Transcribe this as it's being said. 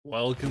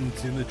Welcome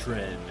to The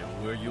Trend,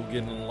 where you'll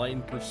get an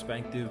enlightened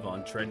perspective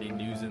on trending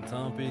news and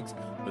topics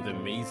with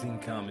amazing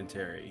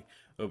commentary.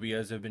 Hope you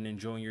guys have been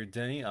enjoying your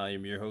day. I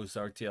am your host,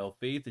 RTL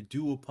Faith. I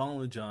do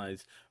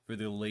apologize for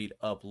the late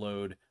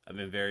upload. I've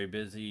been very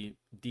busy,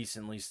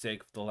 decently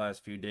sick for the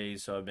last few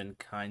days, so I've been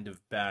kind of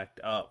backed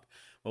up.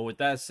 But with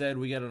that said,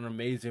 we got an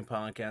amazing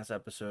podcast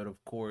episode,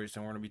 of course,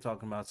 and we're going to be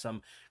talking about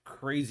some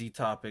crazy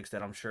topics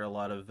that I'm sure a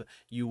lot of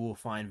you will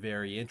find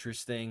very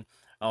interesting.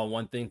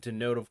 One thing to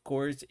note, of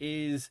course,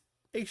 is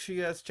make sure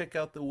you guys check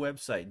out the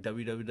website,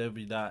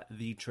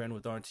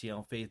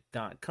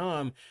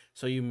 www.thetrendwithrtlfaith.com,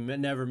 so you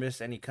never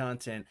miss any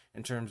content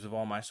in terms of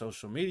all my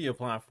social media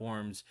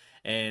platforms,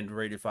 and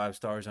rated 5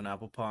 stars on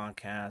Apple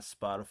Podcasts,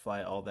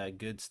 Spotify, all that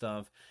good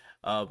stuff.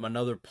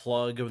 Another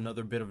plug,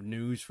 another bit of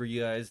news for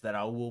you guys that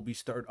I will be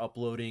start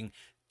uploading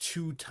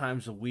 2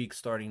 times a week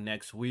starting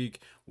next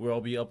week, where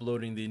I'll be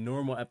uploading the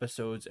normal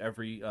episodes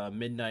every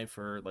midnight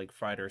for like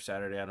Friday or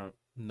Saturday. I don't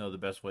know the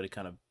best way to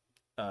kind of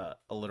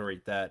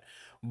alliterate that,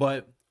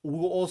 but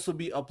we'll also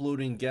be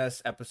uploading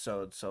guest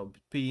episodes, so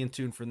be in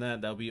tune for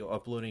that. That'll be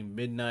uploading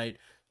midnight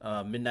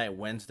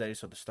Wednesday,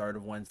 so the start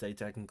of Wednesday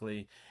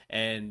technically,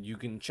 and you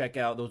can check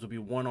out those. Will be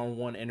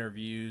one-on-one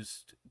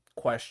interviews,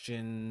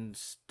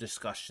 questions,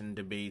 discussion,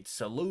 debates,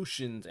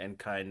 solutions, and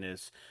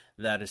kindness.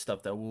 That is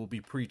stuff that we'll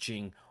be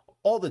preaching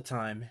all the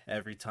time,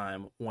 every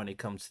time when it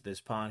comes to this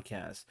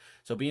podcast.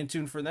 So be in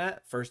tune for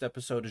that. First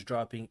episode is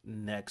dropping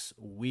next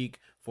week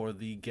for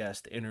the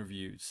guest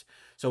interviews.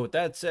 So with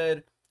that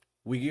said,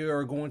 we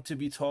are going to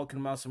be talking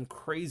about some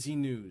crazy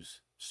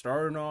news.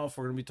 Starting off,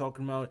 we're going to be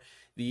talking about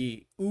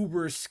the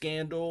Uber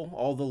scandal,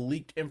 all the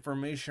leaked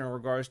information in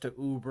regards to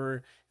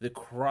Uber, the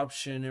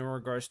corruption in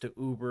regards to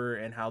Uber,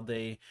 and how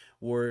they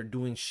were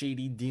doing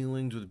shady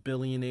dealings with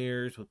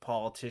billionaires, with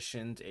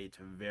politicians. It's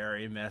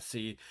very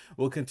messy.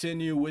 We'll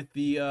continue with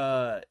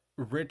the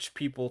rich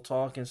people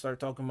talk and start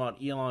talking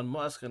about Elon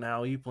Musk and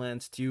how he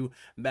plans to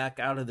back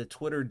out of the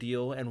Twitter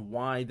deal and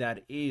why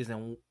that is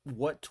and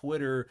what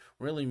Twitter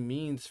really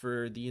means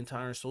for the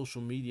entire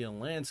social media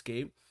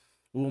landscape.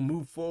 We'll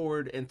move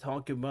forward and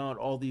talk about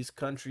all these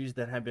countries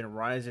that have been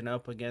rising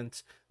up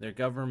against their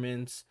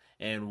governments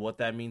and what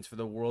that means for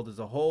the world as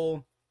a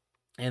whole.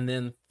 And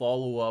then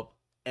follow up,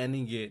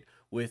 ending it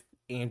with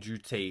Andrew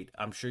Tate.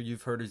 I'm sure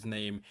you've heard his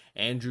name,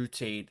 Andrew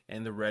Tate,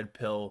 and the red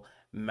pill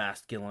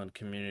masculine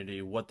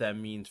community, what that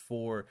means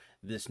for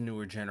this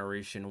newer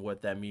generation,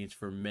 what that means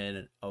for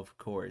men, of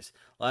course.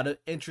 A lot of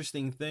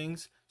interesting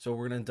things, so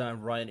we're going to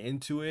dive right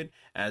into it.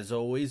 As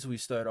always, we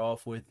start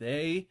off with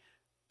a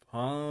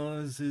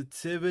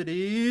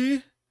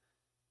positivity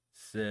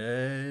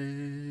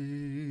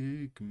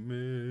segment.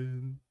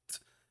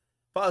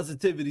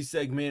 Positivity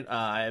segment.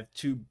 I have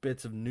 2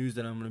 bits of news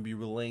that I'm going to be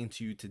relaying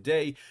to you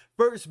today.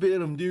 First bit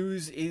of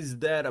news is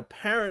that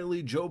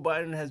apparently Joe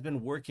Biden has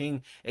been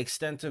working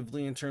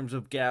extensively in terms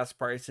of gas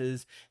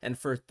prices, and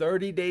for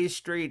 30 days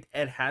straight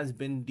it has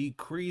been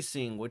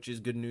decreasing, which is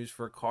good news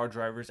for car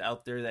drivers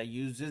out there that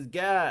uses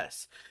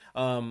gas.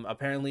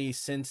 Apparently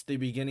since the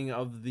beginning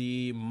of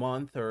the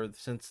month, or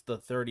since the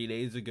 30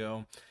 days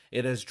ago,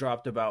 it has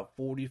dropped about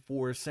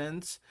 44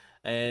 cents.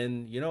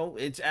 And,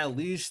 it's at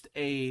least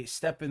a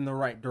step in the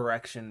right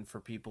direction for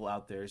people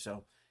out there.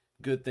 So,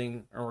 good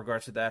thing in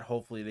regards to that.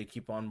 Hopefully, they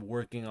keep on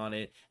working on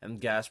it and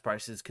gas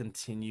prices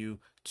continue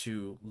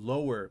to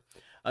lower.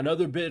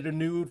 Another bit of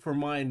news for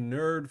my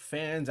nerd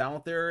fans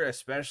out there,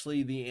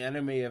 especially the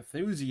anime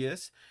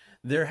enthusiasts.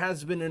 There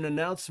has been an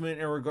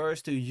announcement in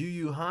regards to Yu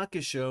Yu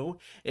Hakusho.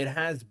 It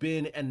has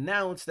been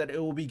announced that it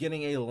will be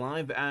getting a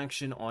live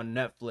action on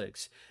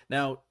Netflix.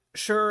 Now,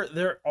 sure,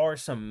 there are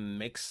some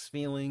mixed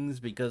feelings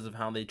because of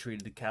how they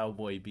treated the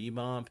Cowboy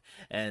Bebop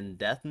and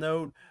Death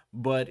Note,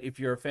 but if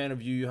you're a fan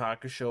of Yu Yu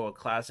Hakusho, a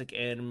classic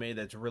anime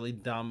that's really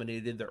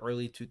dominated the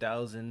early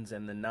 2000s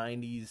and the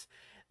 90s,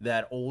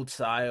 that old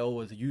style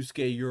with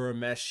Yusuke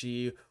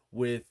Urameshi,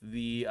 with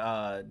the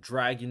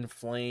Dragon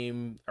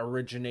Flame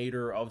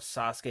originator of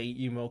Sasuke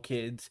Emo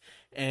Kids,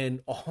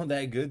 and all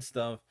that good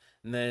stuff,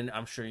 and then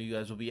I'm sure you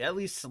guys will be at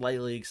least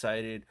slightly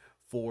excited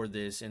for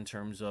this in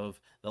terms of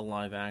the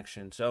live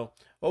action. So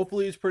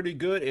hopefully it's pretty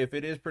good. If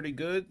it is pretty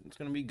good, it's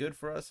going to be good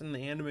for us in the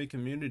anime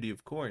community,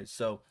 of course.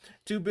 So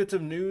 2 bits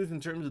of news in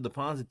terms of the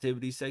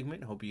positivity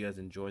segment. Hope you guys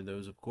enjoyed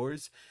those, of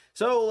course.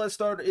 So let's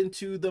start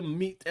into the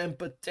meat and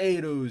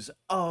potatoes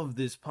of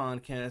this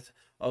podcast,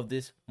 of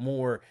this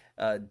more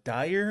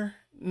dire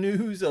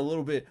news, a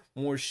little bit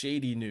more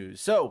shady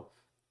news. So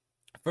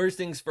first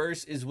things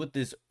first is with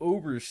this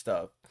Uber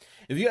stuff.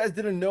 If you guys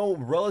didn't know,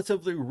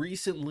 relatively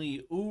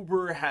recently,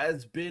 Uber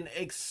has been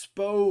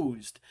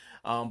exposed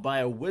by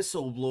a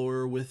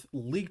whistleblower with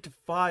leaked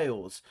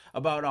files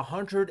about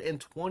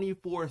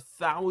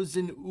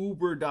 124,000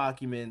 Uber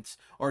documents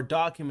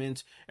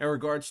in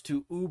regards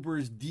to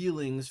Uber's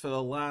dealings for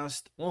the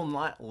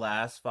not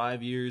last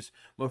 5 years,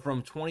 but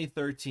from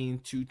 2013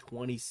 to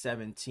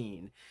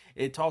 2017.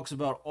 It talks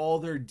about all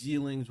their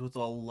dealings with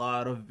a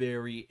lot of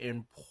very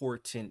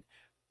important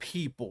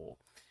people.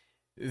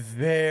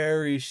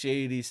 Very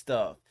shady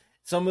stuff.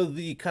 some of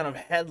the kind of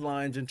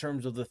headlines in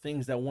terms of the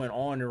things that went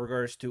on in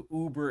regards to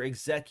Uber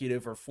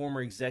executive or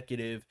former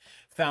executive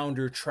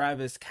founder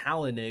Travis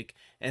Kalanick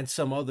and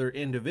some other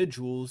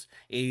individuals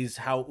is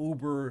how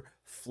Uber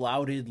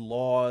flouted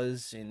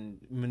laws and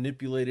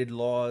manipulated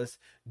laws,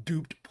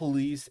 duped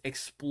police,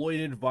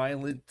 exploited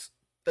violence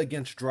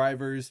against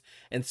drivers,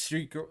 and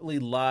secretly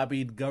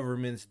lobbied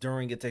governments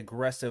during its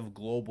aggressive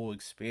global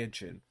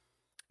expansion.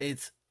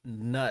 It's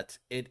nuts.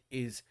 It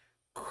is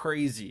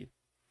crazy.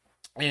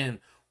 And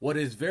what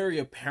is very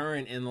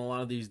apparent in a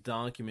lot of these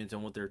documents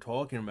and what they're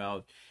talking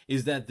about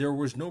is that there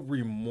was no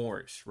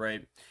remorse,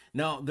 right?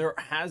 Now, there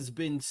has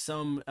been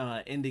some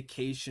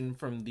indication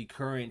from the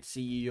current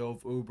CEO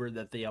of Uber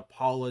that they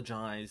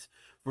apologize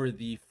for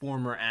the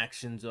former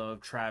actions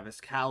of Travis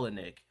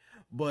Kalanick.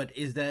 But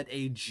is that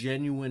a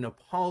genuine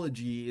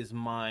apology is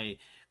my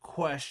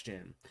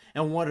question.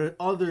 And what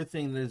other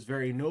thing that is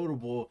very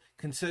notable,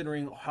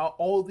 considering how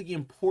all the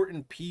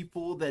important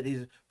people that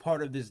is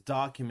part of this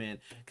document,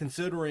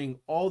 considering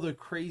all the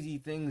crazy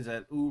things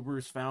that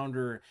Uber's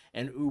founder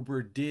and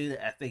Uber did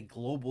at a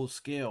global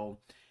scale,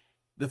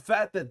 the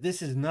fact that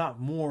this is not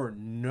more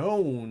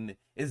known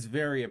is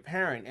very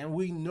apparent, and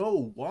we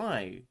know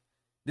why.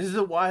 This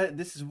is why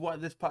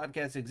this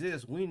podcast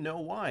exists. We know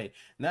why.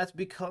 And that's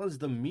because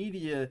the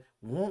media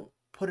won't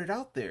put it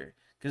out there.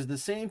 Because the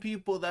same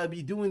people that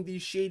be doing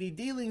these shady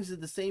dealings are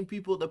the same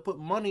people that put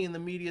money in the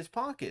media's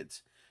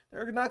pockets.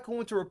 They're not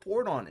going to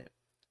report on it.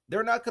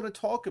 They're not going to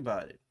talk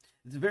about it.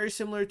 It's very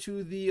similar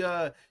to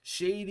the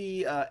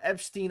shady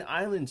Epstein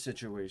Island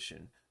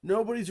situation.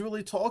 Nobody's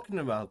really talking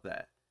about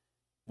that.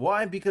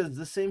 Why? Because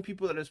the same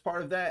people that is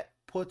part of that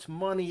puts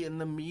money in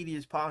the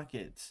media's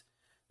pockets.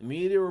 The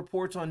media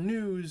reports on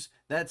news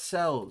that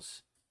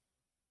sells.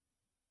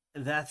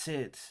 That's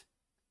it.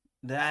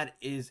 That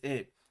is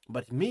it.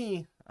 But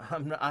me,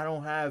 I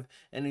don't have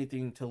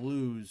anything to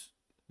lose.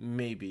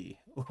 Maybe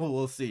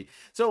we'll see.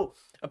 So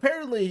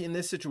apparently, in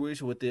this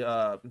situation with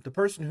the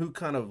person who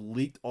kind of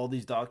leaked all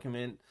these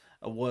documents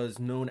was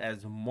known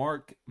as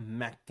Mark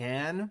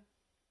McGann,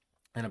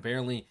 and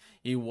apparently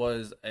he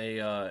was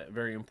a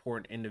very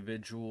important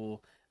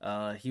individual.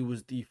 He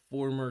was the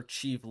former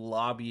chief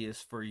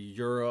lobbyist for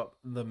Europe,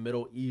 the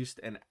Middle East,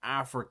 and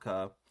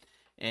Africa.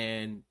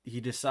 And he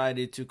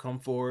decided to come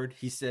forward.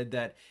 He said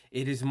that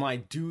it is my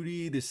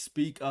duty to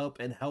speak up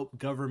and help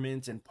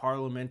governments and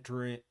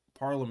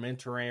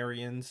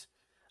parliamentarians.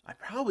 I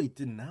probably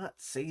did not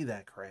say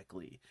that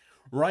correctly.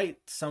 Right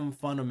some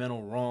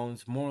fundamental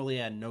wrongs. Morally,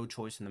 I had no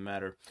choice in the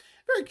matter.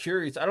 Very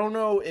curious. I don't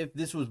know if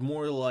this was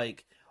more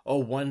like, oh,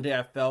 one day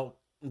I felt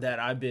that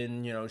I've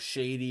been,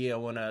 shady. I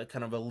want to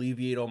kind of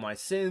alleviate all my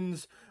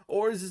sins.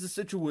 Or is this a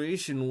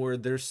situation where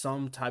there's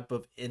some type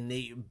of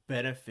innate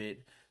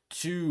benefit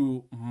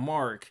to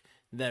Mark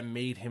that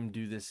made him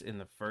do this in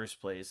the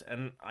first place?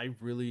 And I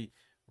really,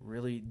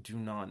 really do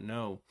not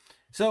know.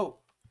 So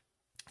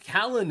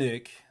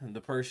Kalanick,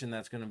 the person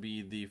that's going to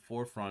be the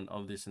forefront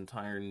of this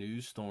entire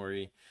news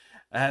story,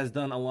 has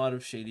done a lot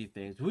of shady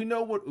things. We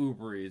know what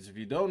Uber is. If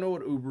you don't know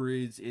what Uber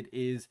is, it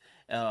is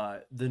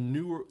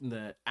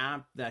the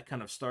app that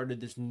kind of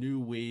started this new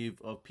wave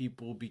of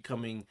people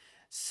becoming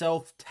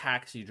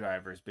self-taxi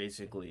drivers,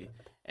 basically.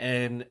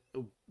 And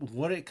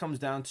what it comes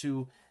down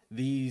to,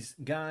 these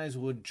guys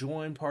would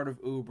join part of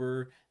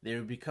Uber. They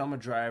would become a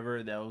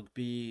driver. They'll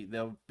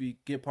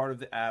get part of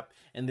the app,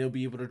 and they'll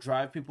be able to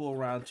drive people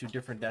around to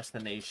different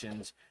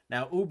destinations.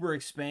 Now Uber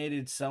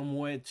expanded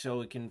somewhat so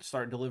it can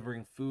start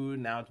delivering food.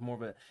 Now it's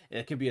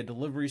it could be a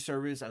delivery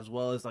service as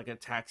well as like a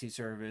taxi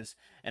service,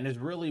 and it's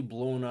really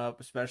blown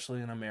up,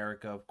 especially in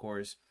America. Of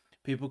course,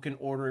 people can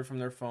order it from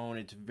their phone.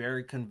 It's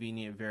very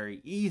convenient, very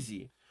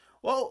easy.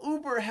 Well,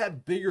 Uber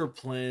had bigger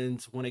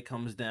plans when it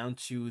comes down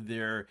to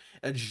their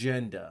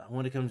agenda,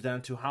 when it comes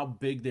down to how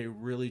big they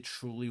really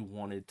truly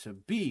wanted to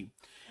be.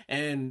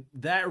 And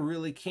that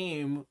really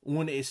came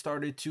when it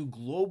started to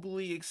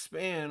globally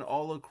expand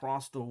all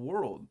across the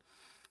world.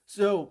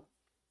 So,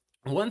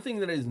 one thing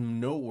that is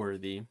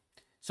noteworthy,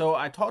 so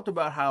I talked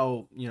about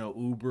how,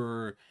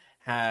 Uber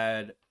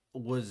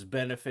was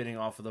benefiting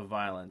off of the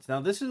violence. Now,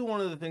 this is one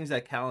of the things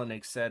that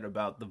Kalanick said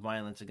about the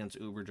violence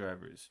against Uber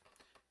drivers.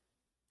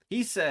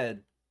 He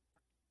said,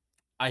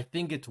 I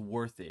think it's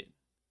worth it.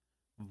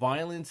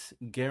 Violence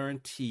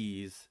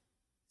guarantees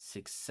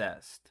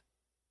success.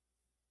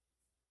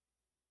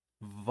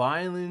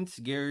 Violence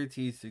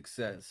guarantees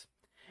success.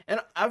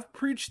 And I've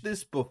preached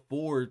this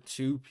before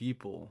to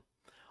people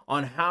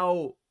on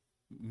how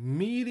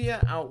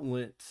media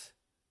outlets,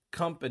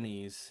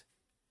 companies,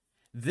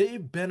 they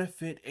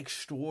benefit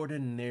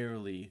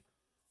extraordinarily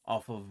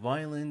off of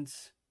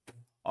violence,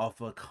 off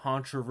of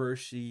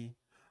controversy,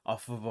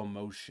 off of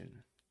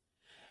emotion.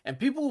 And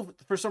people,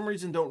 for some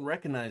reason, don't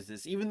recognize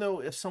this, even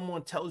though if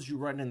someone tells you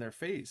right in their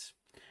face.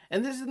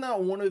 And this is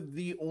not one of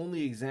the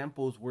only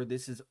examples where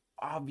this is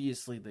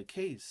obviously the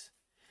case.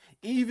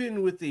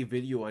 even with the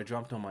video I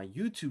dropped on my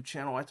YouTube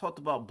channel, I talked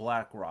about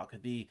BlackRock,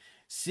 the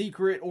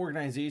secret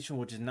organization,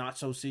 which is not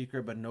so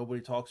secret, but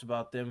nobody talks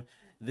about them.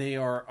 They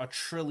are a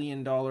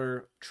trillion,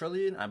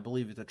 I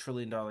believe it's $1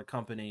 trillion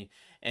company,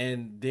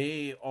 and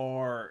they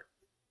are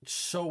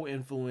so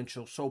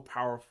influential, so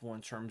powerful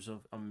in terms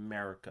of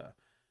America.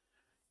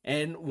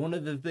 And one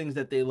of the things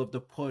that they love to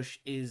push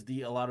is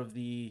a lot of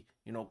the,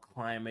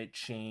 climate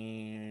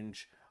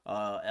change,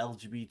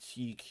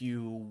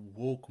 LGBTQ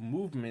woke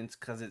movements,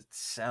 because it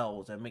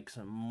sells, it makes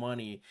some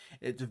money.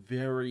 It's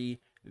very,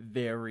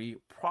 very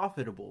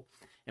profitable.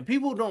 And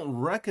people don't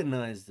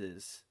recognize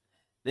this.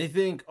 They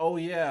think, oh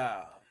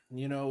yeah,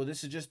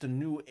 this is just a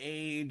new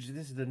age.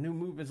 This is the new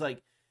movement. It's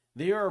like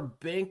they are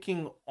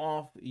banking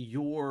off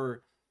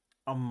your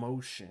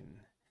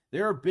emotion. They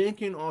are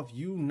banking off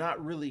you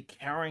not really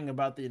caring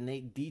about the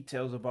innate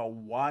details about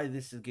why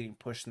this is getting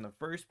pushed in the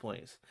first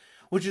place.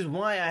 Which is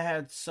why I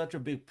had such a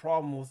big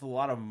problem with a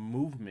lot of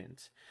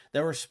movements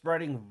that were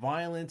spreading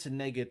violence and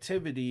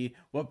negativity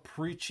while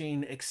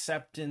preaching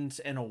acceptance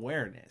and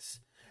awareness.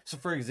 So,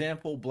 for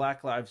example,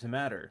 Black Lives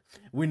Matter.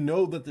 We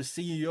know that the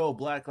CEO of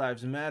Black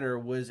Lives Matter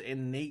was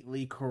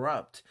innately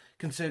corrupt,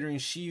 considering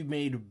she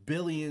made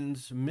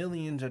billions,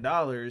 millions of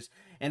dollars,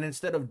 and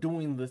instead of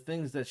doing the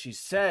things that she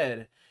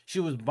said, she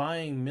was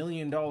buying $1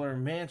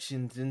 million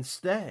mansions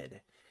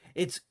instead.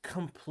 It's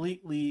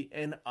completely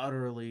and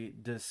utterly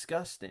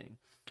disgusting.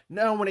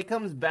 Now, when it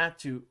comes back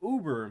to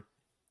Uber,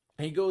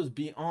 he goes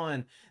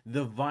beyond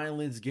the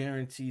violence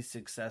guarantees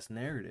success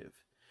narrative.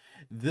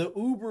 The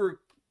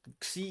Uber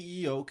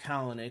CEO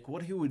Kalanick,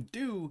 what he would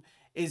do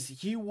is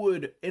he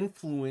would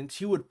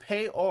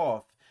pay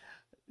off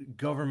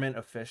government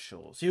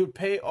officials, he would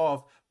pay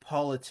off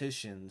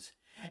politicians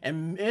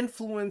and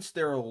influence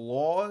their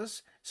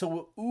laws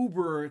so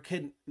Uber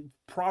can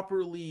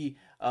properly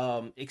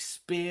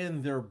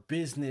expand their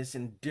business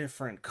in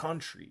different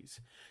countries,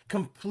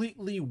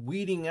 completely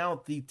weeding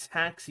out the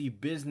taxi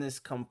business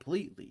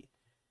completely.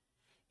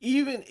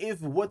 Even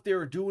if what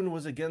they're doing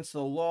was against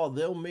the law,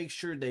 they'll make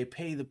sure they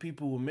pay the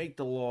people who make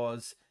the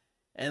laws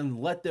and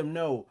let them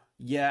know,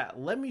 yeah,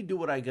 let me do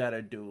what I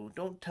gotta do.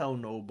 Don't tell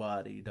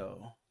nobody,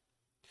 though.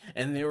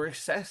 And they were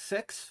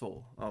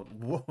successful.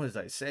 What was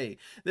I say?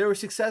 They were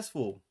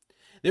successful.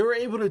 They were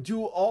able to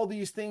do all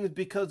these things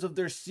because of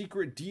their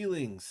secret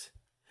dealings.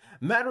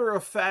 Matter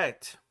of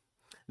fact,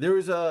 there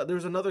was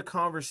another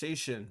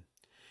conversation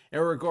in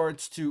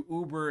regards to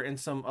Uber and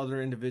some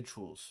other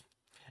individuals.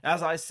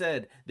 As I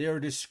said, they are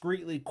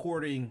discreetly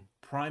courting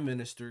prime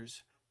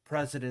ministers,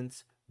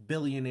 presidents,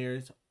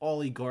 billionaires,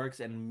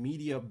 oligarchs, and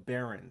media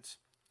barons.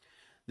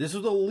 This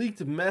was a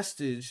leaked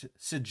message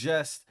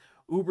suggests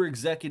Uber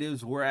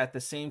executives were at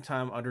the same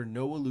time under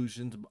no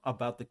illusions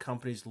about the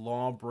company's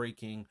law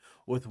breaking,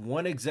 with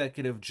one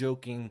executive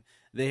joking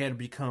they had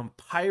become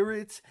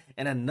pirates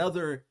and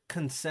another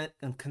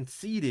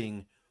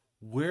conceding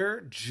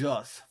we're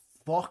just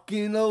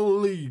fucking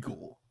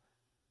illegal.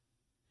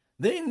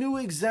 They knew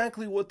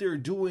exactly what they're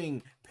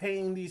doing,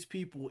 paying these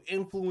people,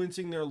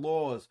 influencing their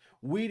laws,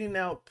 weeding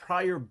out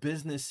prior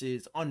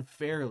businesses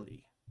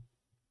unfairly.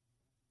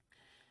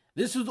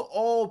 This was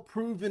all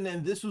proven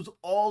and this was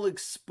all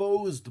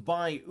exposed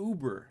by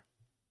Uber.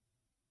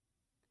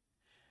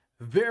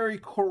 Very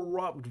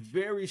corrupt,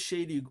 very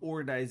shady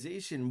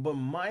organization. But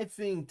my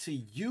thing to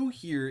you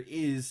here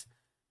is,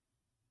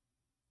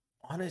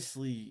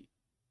 honestly,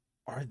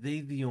 are they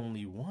the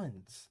only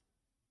ones?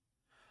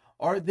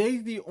 Are they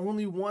the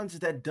only ones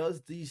that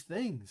does these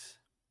things?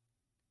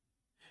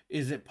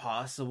 Is it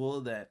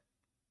possible that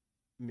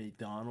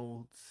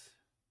McDonald's,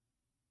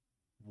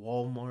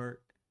 Walmart,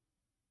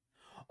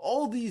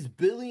 all these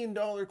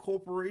billion-dollar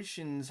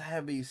corporations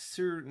have a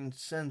certain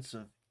sense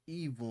of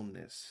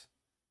evilness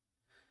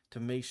to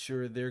make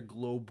sure their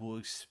global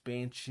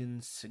expansion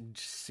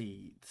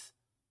succeeds?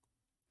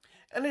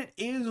 And it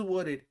is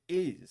what it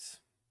is.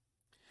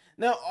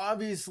 Now,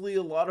 obviously,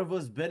 a lot of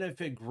us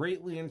benefit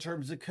greatly in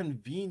terms of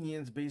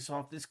convenience based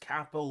off this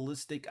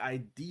capitalistic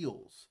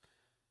ideals.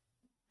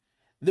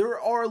 There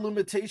are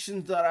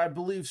limitations that I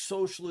believe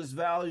socialist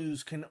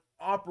values can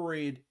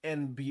operate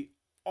and be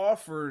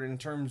offered in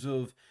terms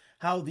of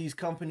how these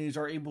companies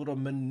are able to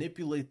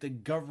manipulate the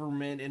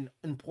government and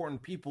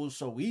important people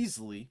so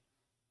easily.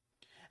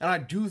 And I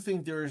do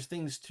think there's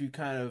things to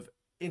kind of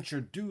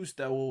introduce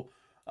that will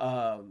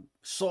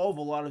solve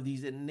a lot of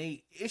these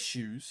innate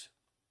issues.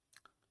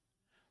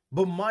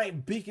 But my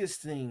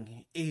biggest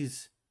thing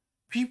is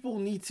people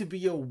need to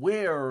be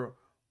aware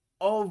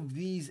of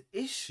these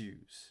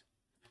issues.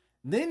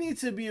 They need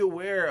to be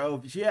aware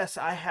of, yes,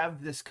 I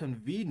have this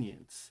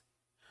convenience,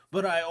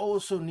 but I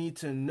also need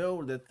to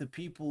know that the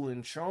people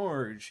in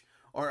charge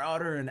are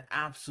utter and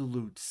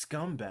absolute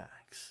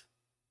scumbags.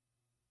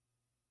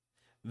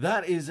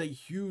 That is a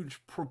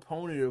huge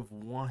proponent of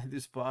why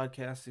this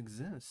podcast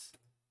exists.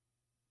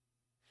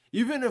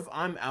 Even if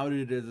I'm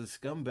outed as a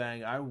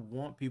scumbag, I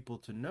want people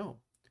to know.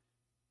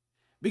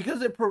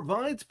 Because it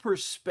provides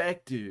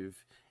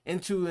perspective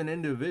into an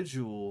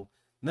individual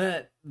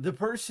that the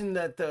person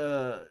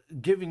that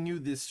giving you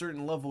this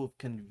certain level of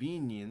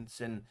convenience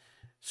and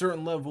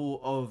certain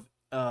level of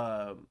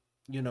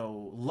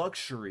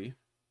luxury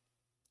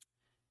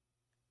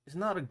is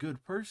not a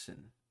good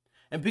person.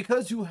 And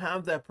because you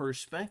have that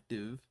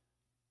perspective,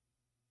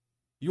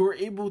 you're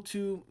able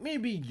to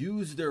maybe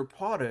use their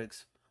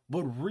products,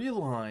 but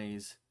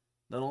realize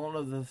that a lot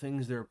of the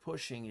things they're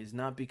pushing is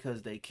not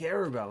because they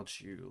care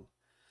about you,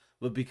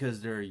 but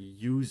because they're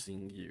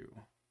using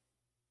you.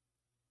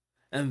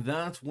 And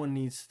that's what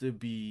needs to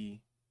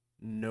be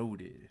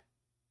noted.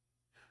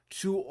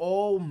 To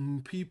all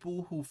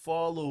people who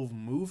follow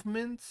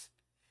movements,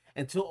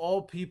 and to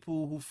all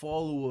people who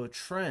follow a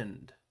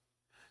trend,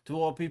 to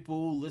all people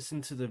who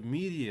listen to the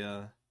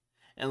media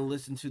and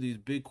listen to these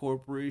big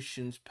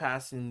corporations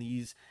passing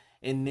these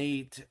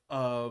innate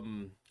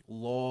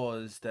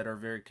laws that are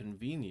very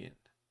convenient.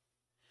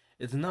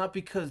 It's not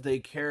because they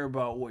care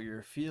about what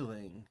you're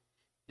feeling.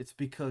 It's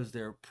because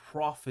they're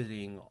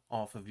profiting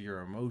off of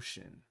your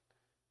emotion.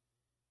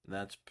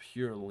 That's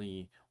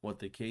purely what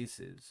the case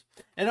is.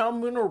 And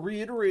I'm going to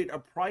reiterate a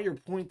prior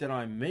point that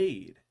I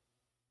made.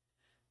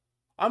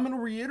 I'm going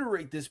to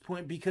reiterate this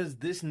point because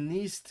this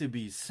needs to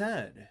be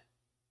said.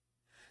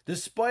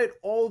 Despite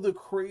all the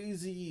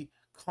crazy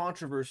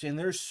controversy, and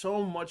there's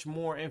so much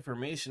more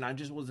information, I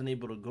just wasn't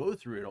able to go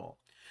through it all.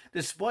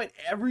 Despite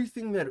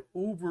everything that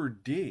Uber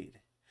did,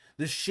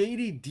 the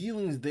shady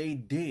dealings they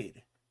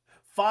did,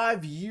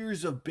 5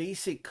 years of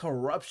basic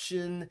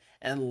corruption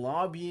and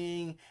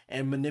lobbying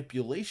and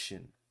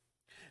manipulation.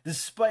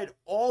 Despite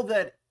all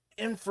that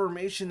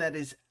information that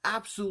is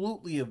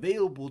absolutely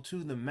available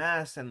to the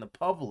mass and the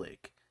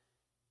public,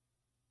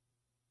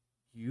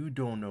 you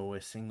don't know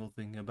a single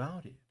thing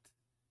about it.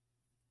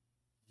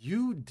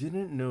 You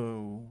didn't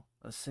know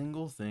a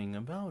single thing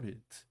about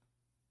it.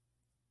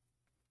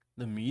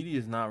 The media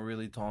is not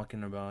really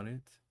talking about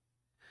it.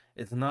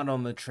 It's not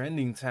on the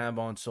trending tab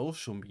on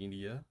social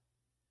media.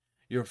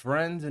 Your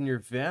friends and your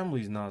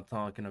family's not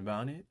talking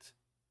about it.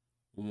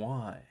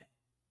 Why?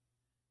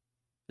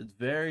 It's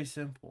very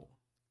simple.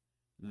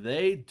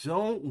 They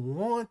don't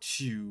want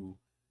you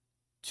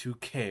to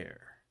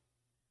care.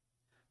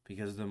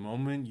 Because the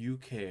moment you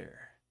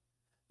care,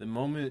 the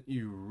moment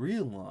you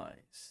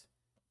realize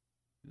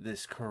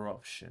this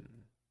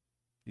corruption,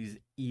 these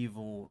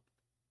evil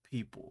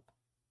people,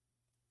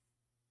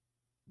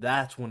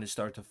 that's when it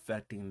starts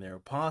affecting their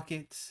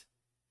pockets,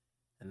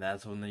 and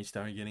that's when they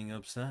start getting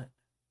upset.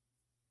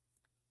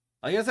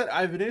 Like I said,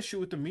 I have an issue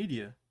with the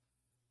media.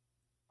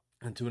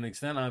 And to an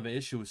extent, I have an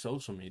issue with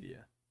social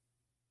media.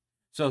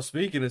 So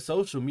speaking of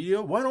social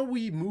media, why don't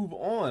we move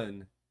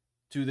on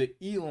to the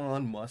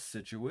Elon Musk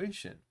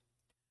situation?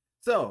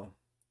 So,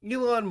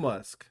 Elon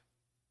Musk,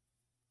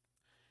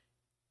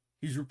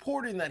 he's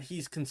reporting that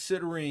he's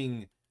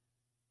considering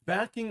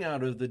backing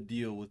out of the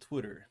deal with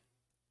Twitter.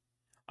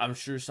 I'm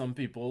sure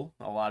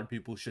a lot of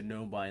people should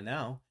know by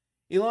now,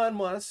 Elon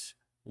Musk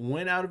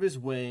went out of his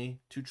way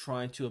to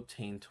try to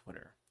obtain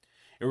Twitter.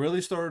 It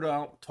really started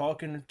out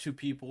talking to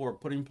people or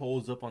putting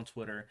polls up on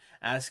Twitter,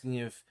 asking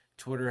if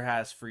Twitter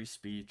has free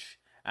speech,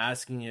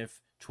 asking if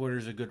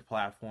Twitter's a good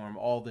platform,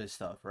 all this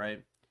stuff,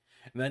 right?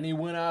 And then he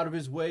went out of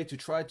his way to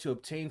try to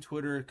obtain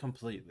Twitter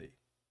completely.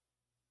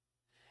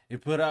 He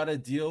put out a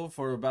deal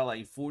for about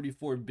like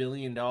 $44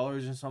 billion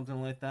or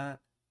something like that.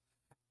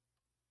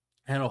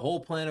 Had a whole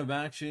plan of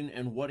action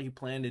and what he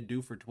planned to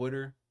do for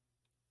Twitter.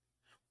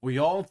 We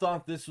all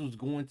thought this was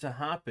going to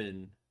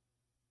happen.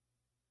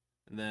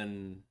 And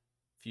then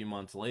few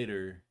months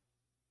later,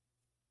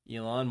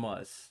 Elon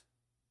Musk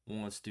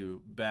wants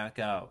to back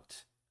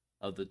out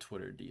of the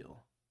Twitter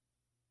deal.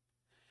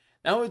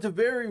 Now, it's a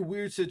very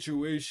weird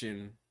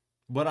situation,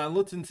 but I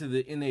looked into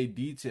the innate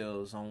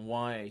details on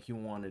why he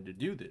wanted to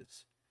do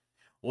this.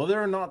 Whether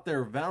or not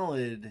they're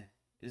valid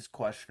is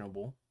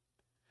questionable.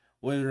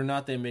 Whether or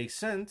not they make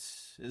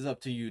sense is up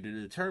to you to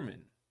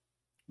determine.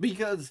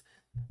 Because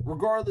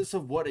regardless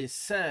of what is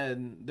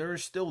said, there are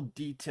still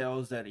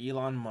details that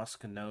Elon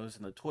Musk knows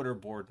and the Twitter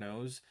board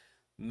knows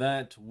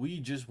that we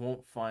just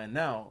won't find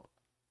out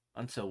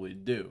until we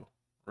do,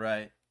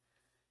 right?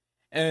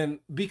 And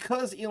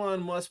because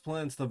Elon Musk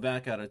plans to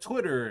back out of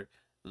Twitter,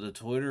 the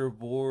Twitter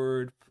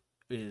board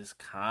is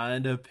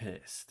kind of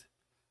pissed.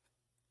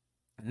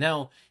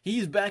 Now,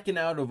 he's backing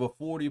out of a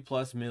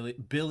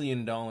 $40+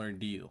 billion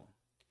deal.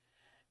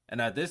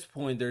 And at this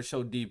point, they're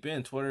so deep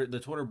in,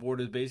 the Twitter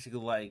board is basically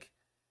like,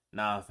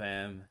 nah,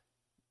 fam,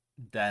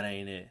 that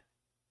ain't it.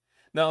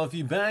 Now, if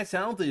he backs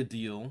out the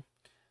deal,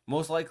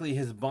 most likely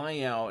his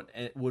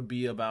buyout would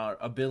be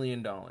about $1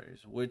 billion,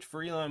 which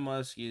for Elon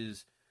Musk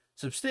is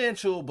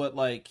substantial, but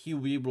like he'll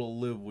be able to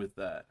live with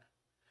that.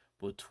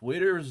 But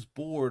Twitter's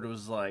board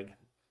was like,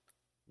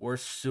 we're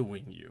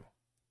suing you.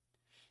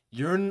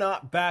 You're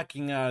not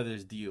backing out of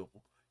this deal.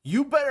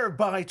 You better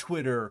buy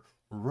Twitter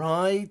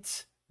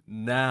right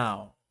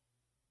now.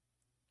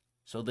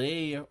 So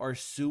they are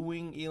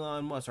suing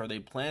Elon Musk, or they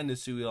plan to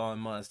sue Elon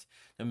Musk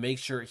to make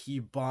sure he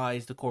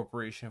buys the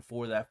corporation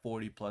for that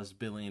 $40+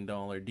 billion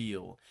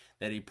deal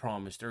that he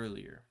promised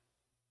earlier.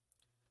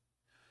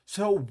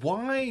 So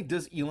why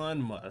does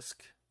Elon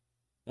Musk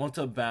want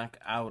to back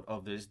out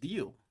of this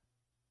deal?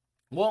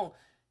 Well,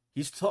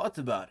 he's talked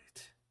about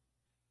it.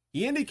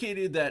 He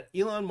indicated that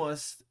Elon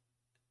Musk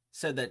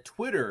said that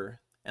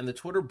Twitter and the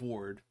Twitter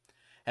board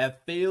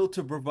have failed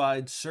to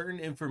provide certain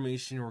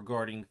information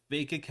regarding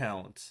fake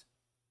accounts,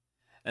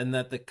 and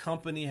that the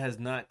company has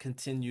not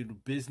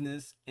continued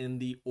business in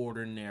the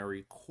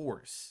ordinary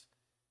course.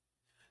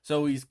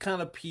 So he's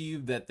kind of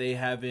peeved that they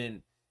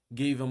haven't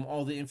gave him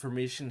all the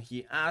information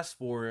he asked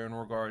for in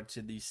regard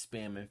to these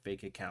spam and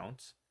fake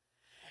accounts.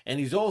 And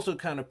he's also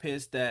kind of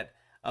pissed that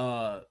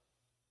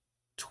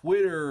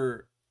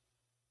Twitter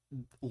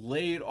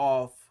laid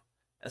off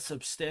a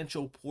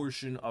substantial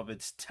portion of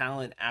its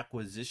talent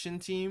acquisition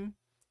team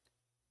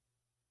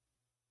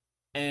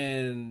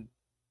and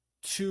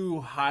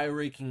 2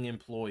 high-ranking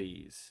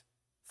employees,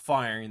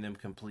 firing them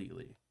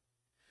completely.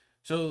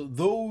 So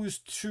those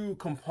 2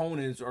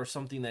 components are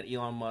something that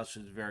Elon Musk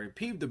is very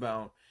peeved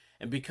about,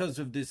 and because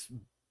of this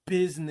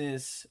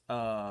business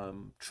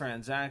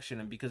transaction,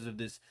 and because of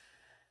this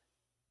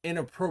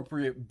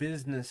inappropriate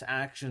business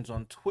actions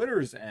on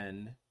Twitter's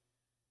end,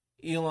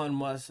 Elon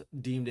Musk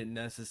deemed it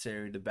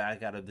necessary to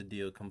back out of the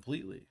deal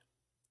completely.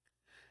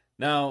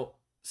 Now,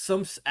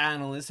 some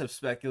analysts have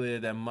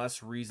speculated that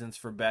Musk's reasons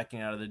for backing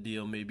out of the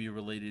deal may be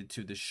related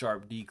to the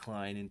sharp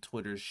decline in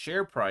Twitter's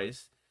share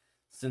price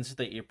since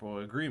the April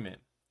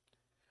agreement.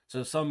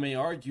 So some may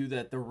argue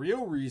that the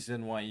real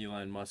reason why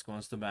Elon Musk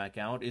wants to back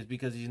out is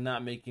because he's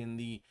not making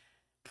the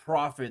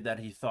profit that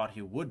he thought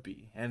he would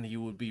be, and he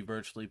would be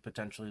virtually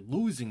potentially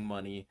losing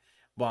money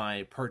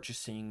by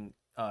purchasing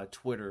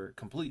Twitter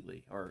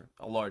completely, or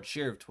a large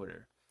share of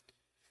Twitter.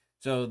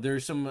 So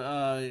there's some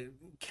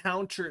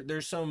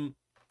there's some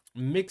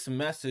mixed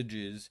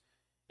messages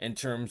in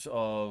terms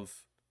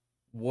of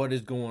what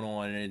is going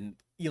on and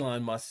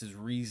Elon Musk's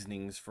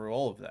reasonings for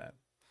all of that.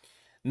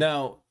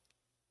 Now,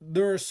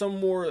 there are some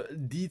more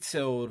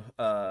detailed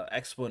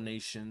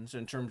explanations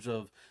in terms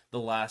of the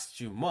last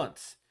few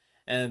months.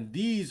 And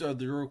these are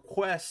the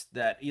requests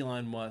that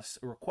Elon Musk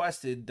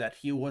requested that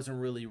he wasn't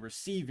really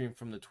receiving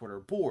from the Twitter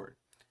board.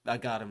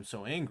 That got him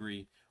so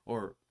angry,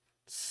 or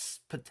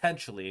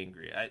potentially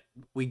angry.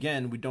 We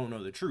don't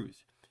know the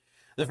truth.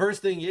 The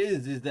first thing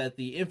is that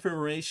the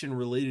information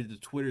related to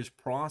Twitter's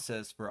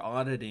process for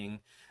auditing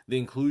the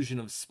inclusion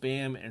of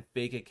spam and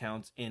fake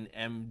accounts in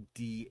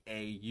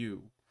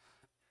MDAU.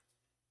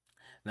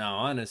 Now,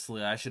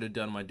 honestly, I should have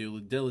done my due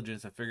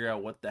diligence to figure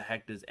out what the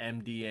heck does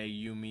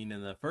MDAU mean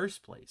in the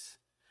first place.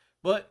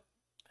 But,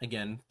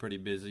 again, pretty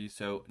busy,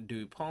 so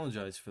do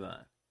apologize for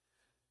that.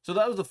 So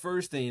that was the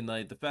first thing,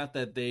 like the fact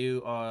that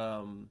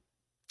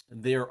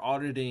they're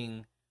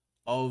auditing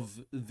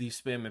of the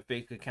spam and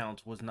fake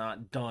accounts was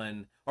not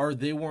done, or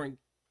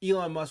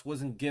Elon Musk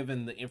wasn't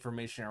given the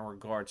information in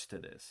regards to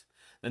this.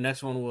 The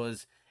next one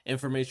was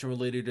information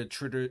related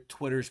to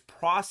Twitter's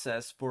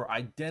process for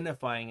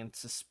identifying and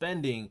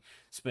suspending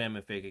spam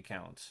and fake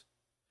accounts.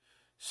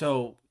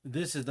 So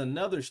this is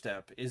another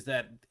step, is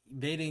that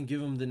they didn't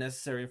give him the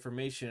necessary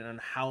information on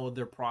how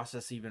their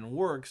process even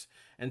works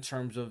in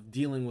terms of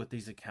dealing with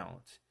these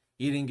accounts.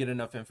 He didn't get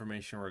enough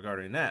information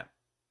regarding that.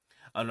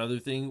 Another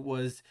thing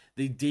was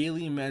the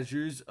daily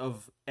measures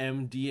of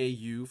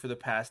MDAU for the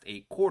past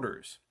 8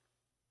 quarters.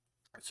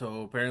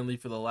 So apparently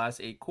for the last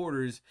 8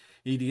 quarters,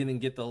 he didn't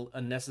get the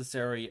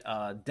necessary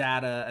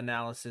data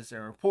analysis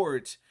and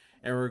reports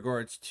in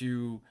regards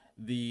to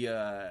the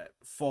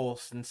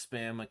false and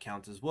spam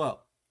accounts as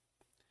well.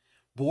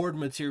 Board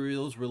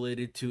materials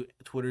related to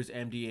Twitter's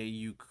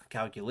MDAU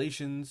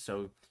calculations.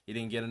 So he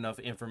didn't get enough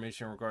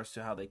information in regards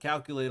to how they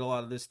calculate a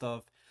lot of this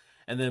stuff.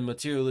 And then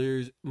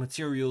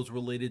materials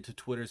related to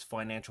Twitter's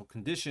financial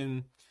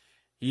condition.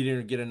 He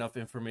didn't get enough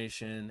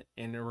information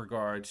in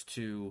regards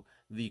to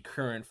the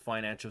current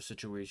financial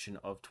situation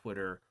of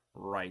Twitter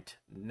right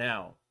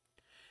now.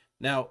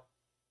 Now,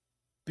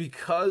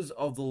 because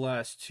of the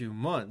last 2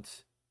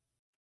 months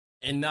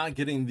and not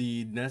getting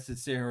the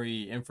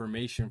necessary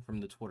information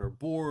from the Twitter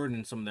board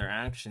and some of their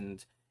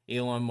actions,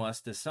 Elon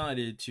Musk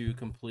decided to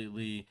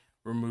completely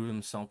remove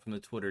himself from the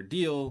Twitter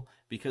deal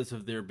because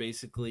of their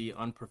basically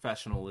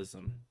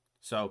unprofessionalism.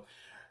 So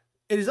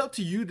it is up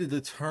to you to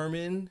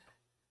determine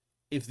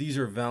if these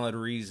are valid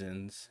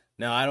reasons.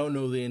 Now, I don't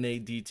know the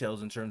innate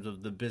details in terms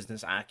of the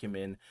business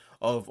acumen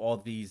of all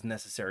these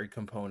necessary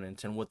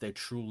components and what they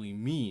truly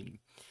mean.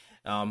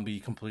 Be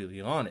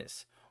completely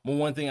honest. But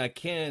one thing I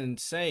can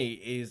say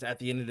is at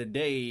the end of the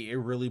day, it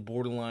really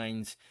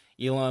borderlines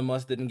Elon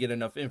Musk didn't get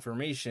enough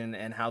information,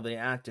 and how they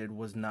acted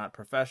was not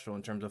professional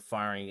in terms of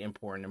firing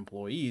important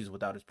employees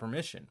without his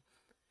permission.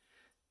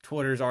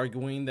 Twitter's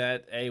arguing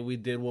that, hey, we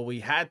did what we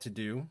had to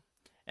do,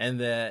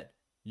 and that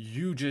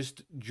you're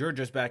just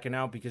backing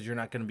out because you're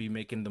not going to be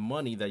making the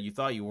money that you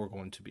thought you were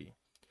going to be.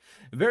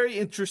 Very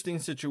interesting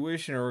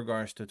situation in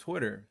regards to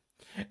Twitter.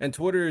 And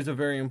Twitter is a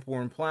very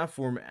important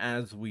platform,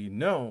 as we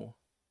know,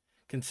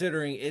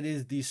 considering it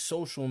is the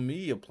social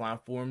media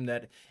platform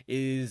that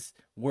is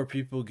where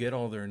people get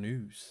all their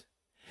news.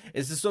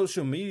 It's the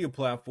social media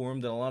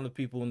platform that a lot of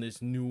people in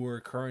this newer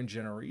current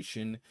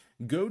generation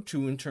go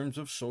to in terms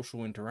of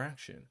social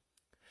interaction.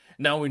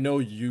 Now we know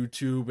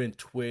YouTube and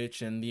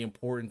Twitch and the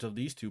importance of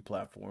these two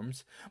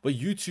platforms, but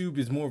YouTube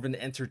is more of an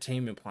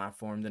entertainment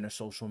platform than a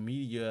social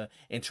media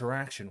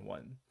interaction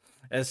one.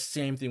 As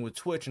same thing with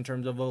Twitch in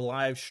terms of a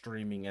live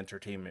streaming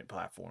entertainment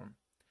platform.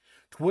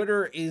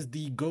 Twitter is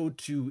the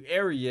go-to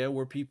area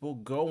where people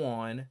go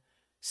on,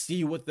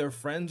 see what their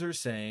friends are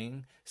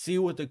saying, see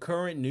what the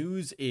current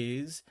news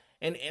is,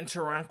 and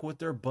interact with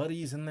their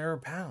buddies and their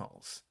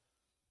pals.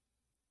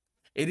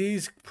 It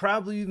is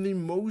probably the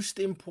most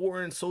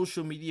important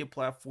social media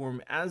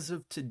platform as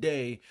of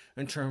today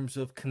in terms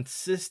of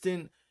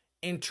consistent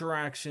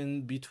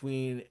interaction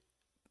between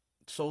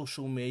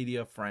social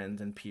media friends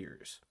and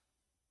peers.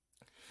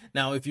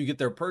 Now, if you get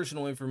their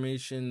personal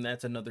information,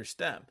 that's another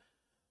step.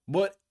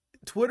 But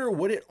Twitter,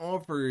 what it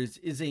offers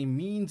is a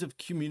means of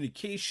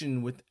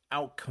communication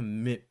without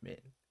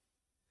commitment.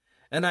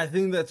 And I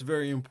think that's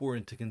very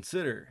important to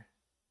consider.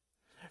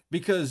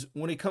 Because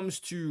when it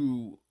comes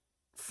to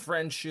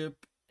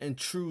friendship and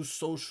true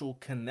social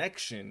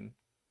connection,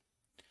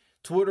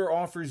 Twitter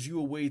offers you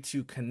a way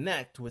to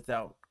connect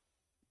without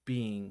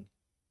being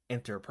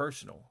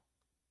interpersonal.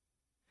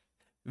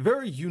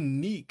 Very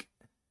unique.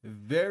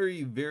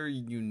 Very, very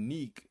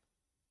unique.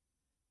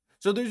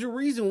 So there's a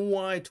reason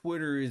why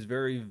Twitter is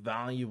very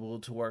valuable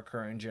to our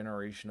current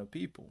generation of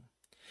people.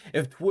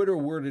 If Twitter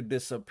were to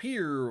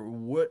disappear,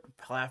 what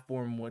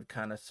platform would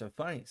kind of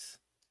suffice?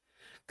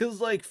 Because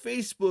like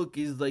Facebook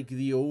is like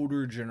the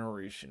older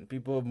generation.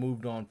 People have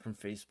moved on from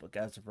Facebook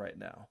as of right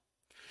now.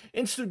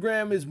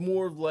 Instagram is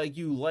more of like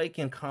you like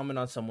and comment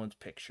on someone's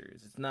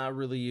pictures. It's not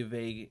really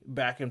a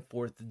back and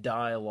forth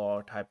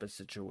dialogue type of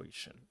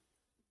situation.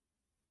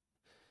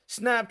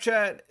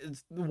 Snapchat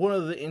is one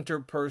of the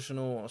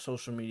interpersonal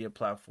social media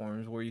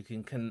platforms where you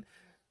can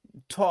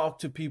talk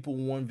to people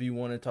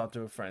 1v1 and talk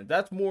to a friend.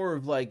 That's more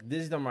of like,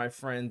 these are my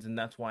friends and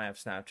that's why I have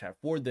Snapchat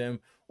for them,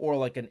 or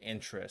like an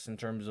interest in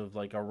terms of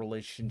like a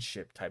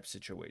relationship type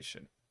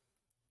situation.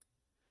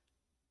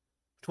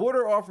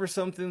 Twitter offers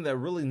something that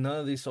really none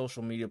of these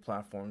social media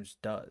platforms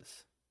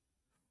does,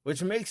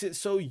 which makes it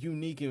so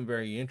unique and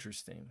very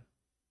interesting.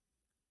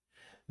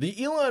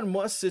 The Elon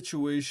Musk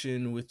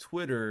situation with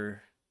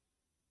Twitter,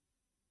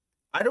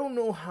 I don't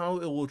know how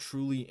it will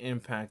truly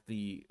impact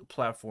the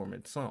platform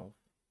itself.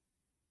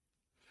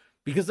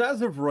 Because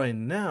as of right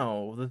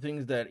now, the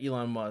things that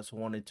Elon Musk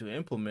wanted to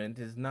implement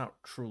is not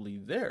truly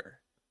there.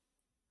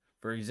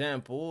 For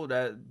example,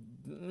 that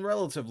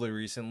relatively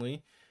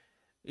recently,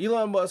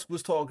 Elon Musk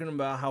was talking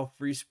about how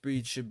free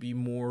speech should be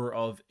more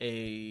of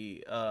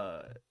a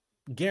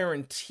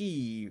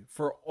guarantee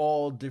for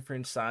all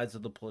different sides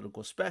of the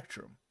political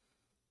spectrum.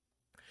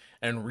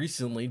 And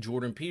recently,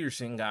 Jordan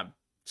Peterson got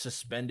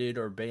suspended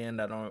or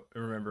banned, I don't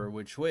remember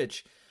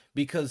which,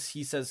 because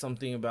he said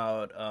something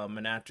about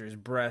an actor's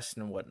breast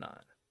and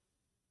whatnot.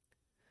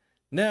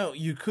 Now,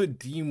 you could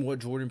deem what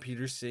Jordan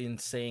Peterson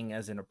is saying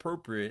as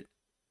inappropriate,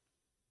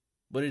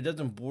 but it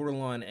doesn't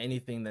borderline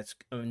anything that's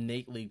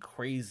innately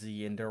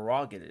crazy and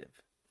derogative.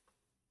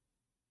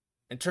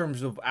 In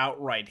terms of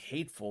outright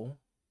hateful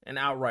and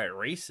outright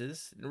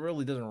racist, it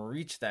really doesn't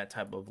reach that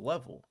type of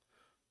level.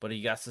 But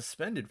he got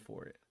suspended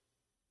for it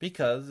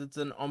because it's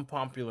an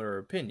unpopular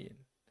opinion.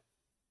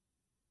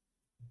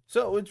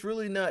 So it's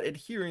really not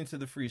adhering to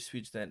the free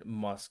speech that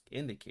Musk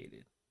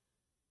indicated.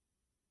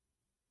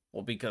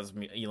 Well, because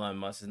Elon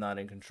Musk is not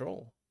in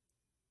control.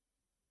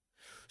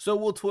 So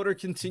will Twitter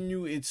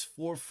continue its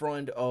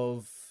forefront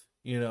of,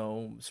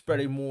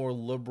 spreading more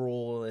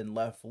liberal and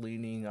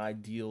left-leaning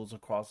ideals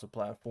across the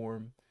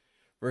platform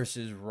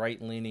versus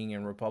right-leaning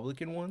and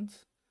Republican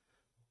ones?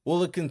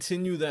 Will it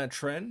continue that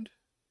trend?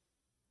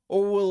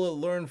 Or will it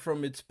learn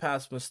from its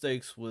past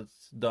mistakes with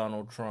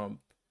Donald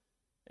Trump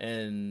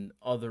and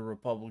other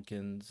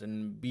Republicans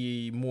and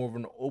be more of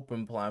an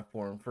open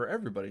platform for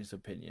everybody's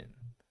opinion?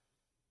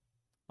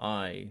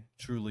 I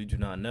truly do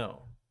not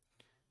know.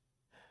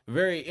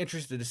 Very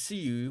interested to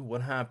see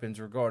what happens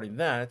regarding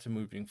that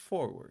moving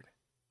forward.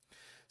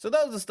 So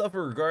that was the stuff in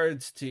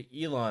regards to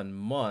Elon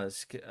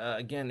Musk.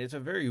 Again, it's a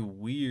very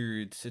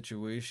weird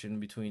situation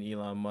between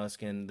Elon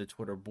Musk and the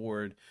Twitter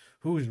board,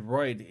 whose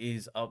right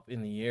is up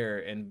in the air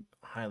and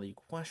highly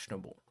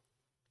questionable.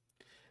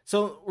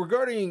 So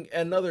regarding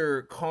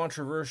another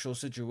controversial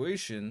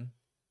situation,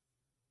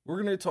 we're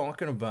going to be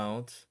talking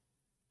about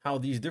how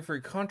these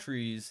different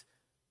countries,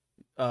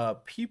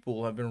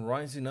 people have been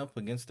rising up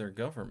against their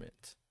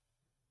government.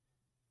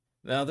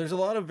 Now, there's a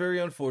lot of very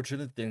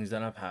unfortunate things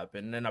that have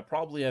happened, and I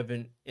probably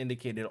haven't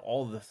indicated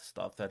all the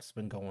stuff that's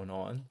been going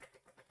on,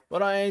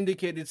 but I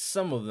indicated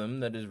some of them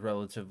that is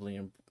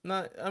relatively,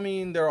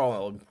 they're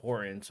all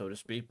important, so to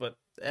speak, but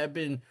have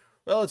been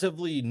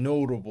relatively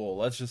notable,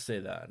 let's just say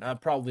that. I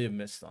probably have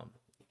missed some.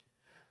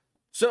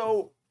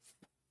 So,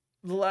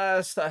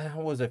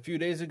 a few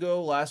days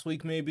ago, last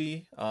week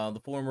maybe,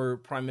 the former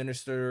Prime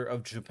Minister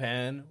of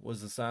Japan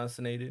was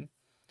assassinated.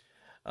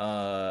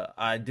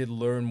 I did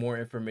learn more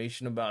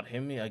information about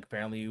him.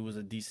 Apparently he was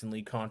a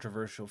decently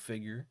controversial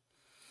figure.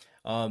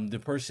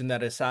 The person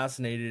that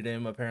assassinated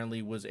him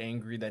apparently was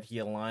angry that he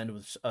aligned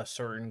with a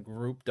certain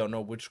group. Don't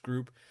know which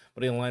group,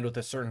 but he aligned with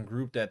a certain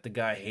group that the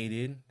guy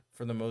hated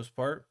for the most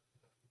part.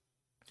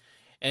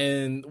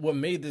 And what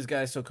made this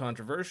guy so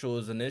controversial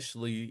is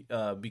initially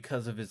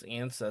because of his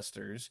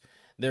ancestors.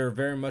 They're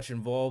very much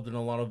involved in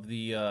a lot of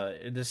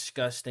the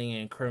disgusting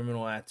and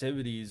criminal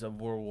activities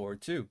of World War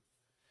II.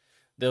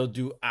 They'll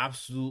do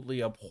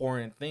absolutely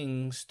abhorrent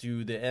things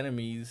to the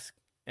enemies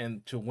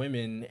and to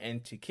women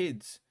and to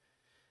kids.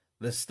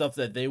 The stuff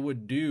that they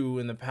would do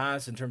in the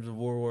past in terms of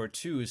World War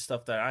II is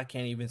stuff that I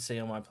can't even say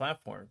on my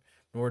platform,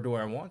 nor do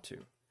I want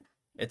to.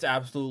 It's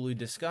absolutely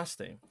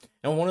disgusting.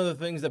 And one of the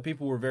things that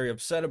people were very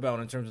upset about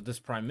in terms of this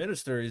prime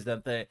minister is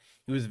that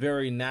he was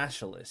very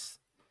nationalist,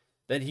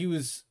 that he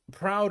was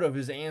proud of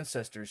his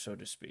ancestors, so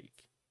to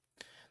speak.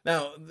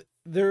 Now,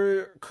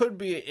 there could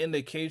be an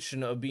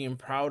indication of being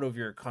proud of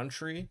your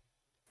country,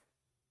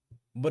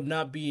 but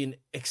not being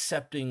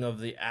accepting of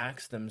the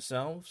acts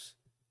themselves.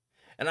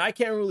 And I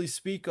can't really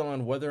speak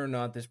on whether or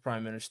not this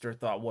prime minister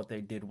thought what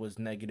they did was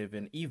negative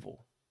and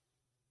evil.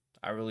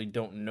 I really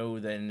don't know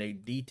that in any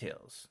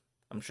details.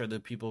 I'm sure the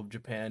people of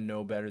Japan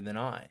know better than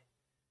I.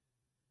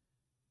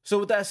 So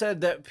with that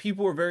said, that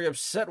people were very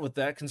upset with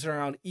that, considering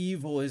how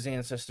evil his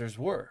ancestors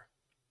were.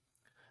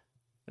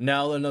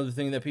 Now, another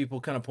thing that people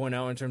kind of point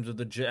out in terms of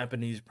the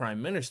Japanese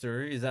prime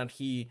minister is that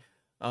he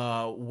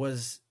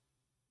was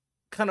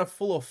kind of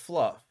full of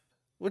fluff,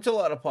 which a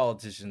lot of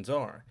politicians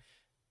are.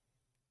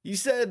 He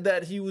said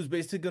that he was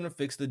basically going to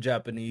fix the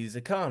Japanese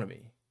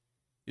economy.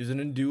 He was going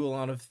to do a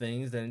lot of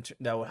things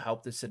that would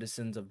help the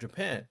citizens of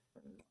Japan.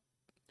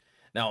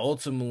 Now,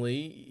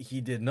 ultimately,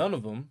 he did none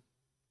of them.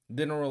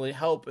 Didn't really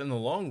help in the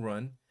long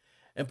run,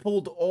 and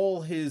pulled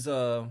all his,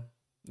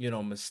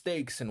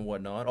 mistakes and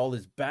whatnot, all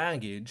his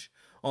baggage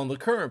on the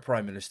current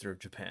prime minister of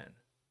Japan.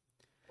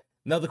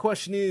 Now, the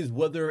question is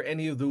whether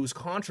any of those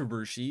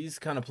controversies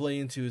kind of play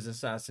into his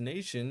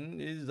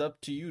assassination is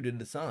up to you to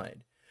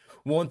decide.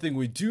 One thing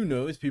we do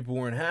know is people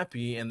weren't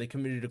happy, and they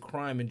committed a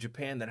crime in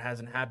Japan that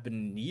hasn't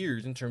happened in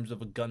years in terms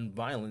of a gun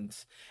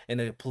violence and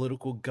a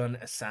political gun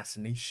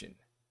assassination.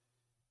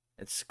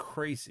 It's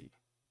crazy.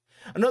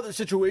 Another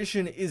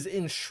situation is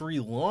in Sri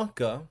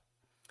Lanka.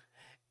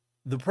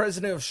 The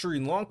president of Sri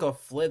Lanka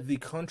fled the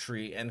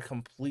country and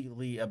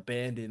completely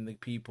abandoned the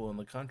people in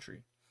the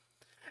country.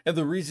 And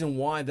the reason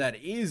why that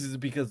is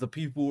because the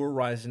people were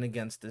rising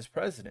against this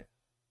president.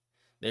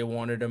 They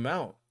wanted him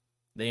out.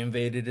 They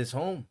invaded his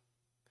home.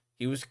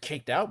 He was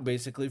kicked out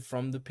basically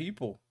from the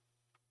people.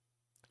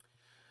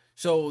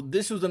 So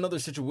this was another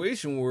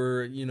situation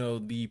where,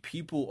 the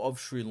people of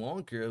Sri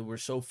Lanka were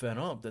so fed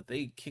up that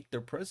they kicked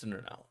their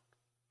president out.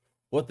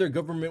 What their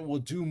government will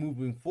do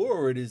moving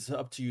forward is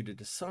up to you to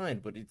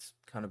decide, but it's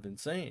kind of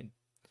insane.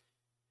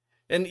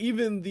 And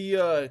even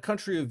the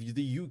country of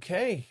the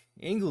UK,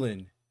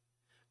 England,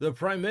 the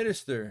prime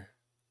minister,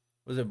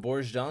 was it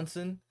Boris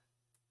Johnson?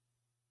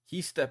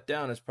 He stepped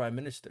down as prime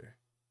minister.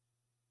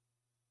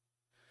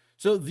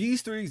 So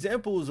these three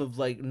examples of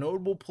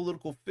notable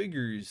political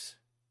figures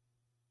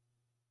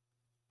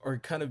are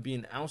kind of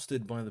being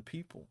ousted by the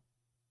people.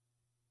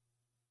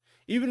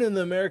 Even in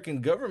the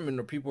American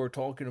government, people are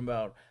talking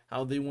about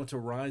how they want to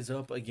rise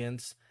up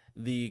against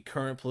the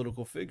current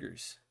political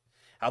figures.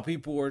 How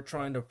people are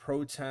trying to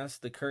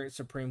protest the current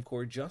Supreme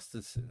Court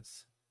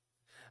justices.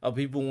 How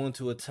people want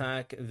to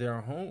attack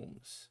their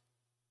homes.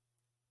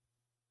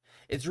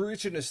 It's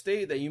reaching a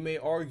state that you may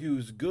argue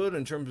is good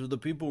in terms of the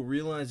people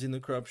realizing the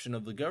corruption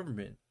of the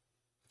government.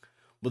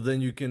 But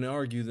then you can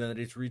argue that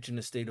it's reaching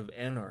a state of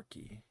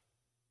anarchy.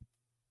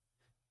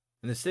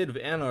 And the state of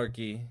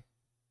anarchy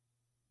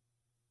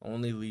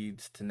only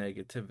leads to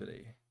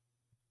negativity,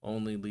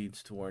 only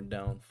leads to our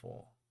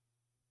downfall.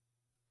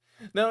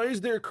 Now,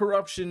 is there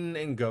corruption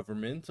in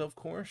government? Of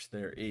course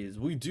there is.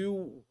 We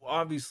do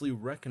obviously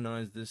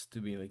recognize this to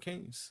be the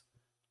case.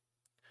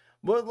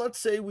 But let's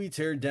say we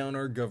tear down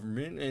our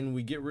government and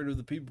we get rid of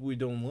the people we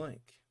don't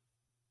like.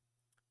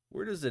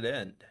 Where does it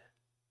end?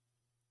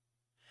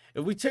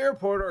 If we tear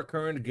apart our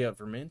current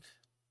government,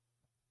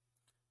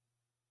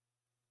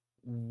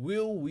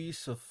 will we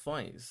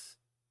suffice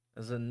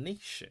as a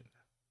nation?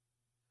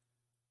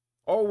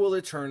 Or will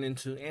it turn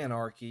into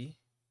anarchy?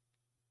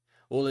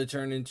 Will it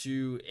turn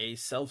into a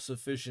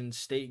self-sufficient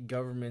state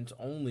government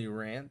only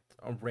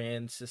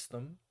RAND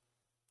system?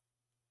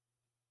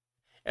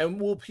 And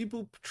will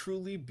people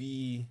truly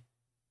be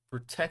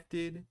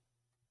protected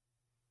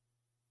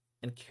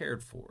and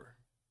cared for?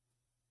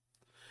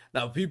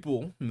 Now,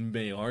 people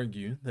may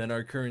argue that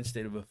our current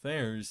state of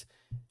affairs,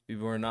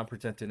 people are not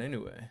protected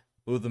anyway.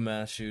 With the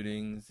mass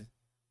shootings,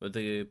 with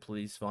the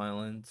police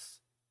violence,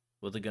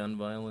 with the gun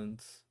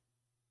violence.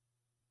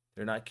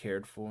 They're not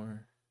cared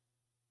for.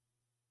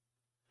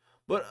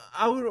 But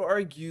I would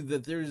argue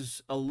that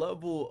there's a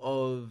level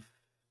of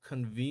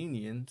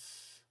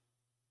convenience,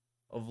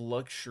 of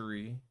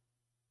luxury,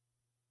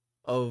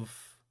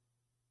 of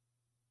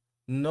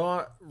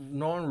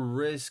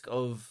non-risk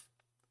of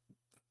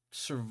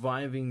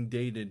surviving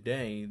day to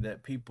day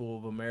that people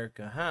of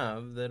America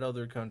have that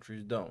other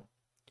countries don't.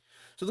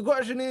 So the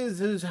question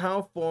is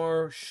how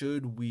far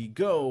should we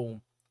go?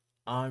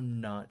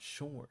 I'm not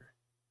sure.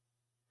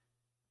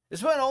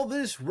 Despite all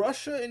this,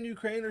 Russia and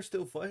Ukraine are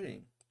still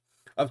fighting.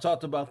 I've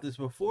talked about this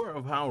before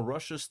of how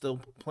Russia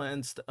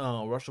plans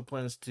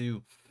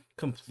to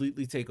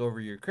completely take over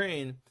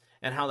Ukraine,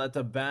 and how that's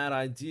a bad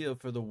idea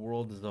for the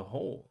world as a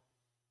whole.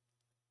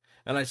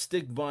 And I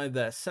stick by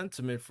that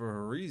sentiment for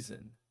a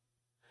reason.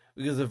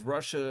 Because if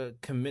Russia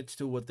commits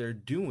to what they're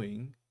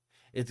doing,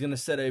 it's going to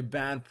set a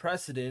bad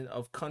precedent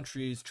of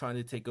countries trying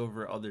to take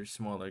over other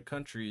smaller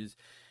countries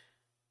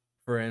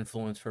for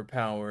influence, for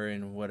power,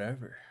 and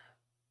whatever.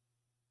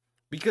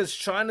 Because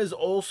China's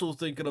also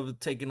thinking of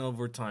taking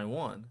over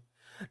Taiwan.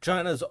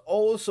 China's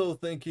also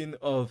thinking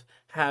of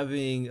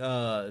having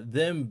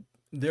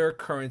their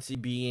currency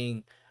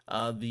being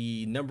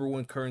the number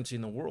one currency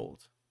in the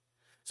world.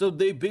 So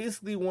they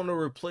basically want to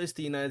replace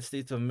the United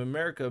States of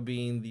America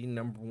being the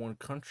number one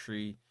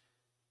country,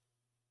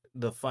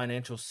 the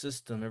financial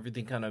system,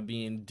 everything kind of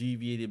being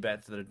deviated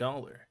back to the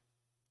dollar.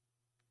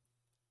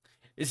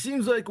 It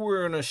seems like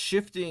we're in a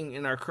shifting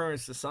in our current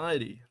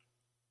society.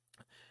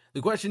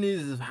 The question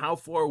is how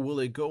far will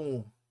it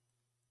go?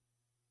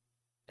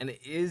 And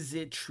is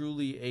it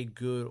truly a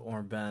good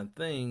or bad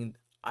thing?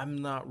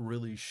 I'm not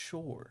really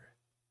sure.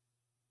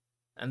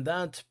 And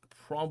that's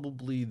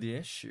probably the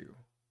issue.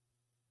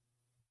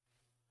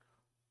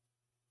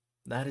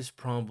 That is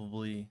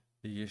probably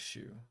the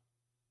issue.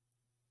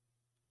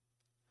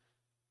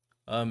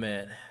 Oh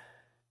man.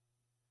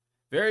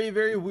 Very,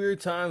 very weird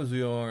times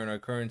we are in our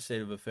current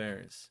state of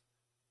affairs.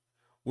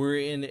 We're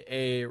in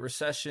a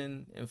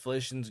recession,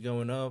 inflation's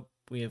going up,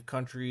 we have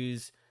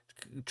countries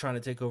trying to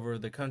take over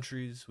other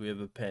countries, we have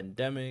a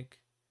pandemic,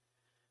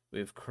 we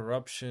have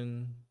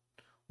corruption,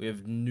 we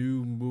have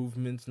new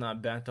movements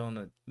not backed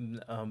on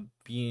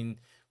being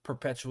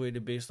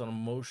perpetuated based on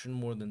emotion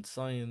more than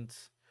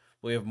science.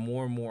 We have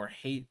more and more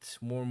hate,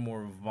 more and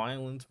more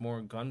violence,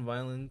 more gun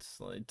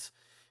violence. It's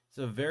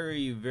a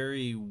very,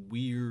 very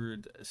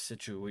weird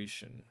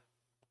situation.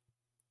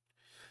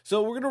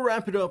 So we're going to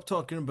wrap it up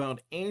talking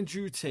about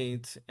Andrew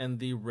Tate and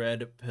the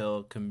Red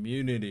Pill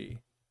community.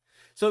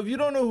 So if you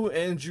don't know who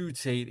Andrew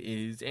Tate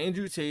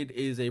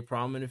is a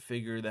prominent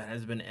figure that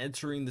has been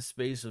entering the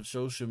space of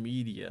social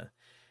media.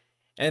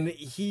 And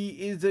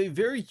he is a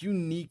very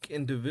unique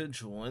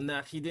individual in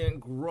that he didn't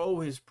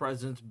grow his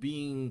presence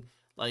being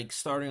like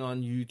starting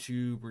on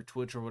YouTube or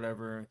Twitch or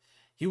whatever.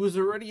 He was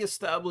already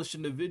established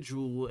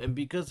individual, and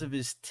because of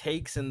his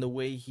takes and the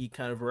way he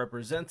kind of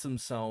represents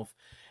himself,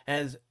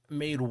 has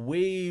made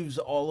waves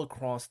all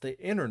across the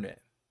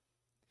internet.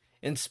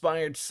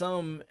 Inspired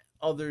some,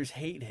 others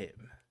hate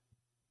him.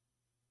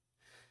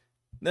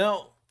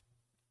 Now,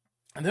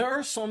 there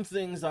are some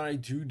things that I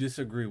do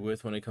disagree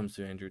with when it comes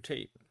to Andrew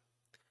Tate.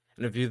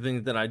 And a few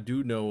things that I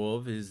do know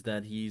of is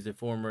that he's a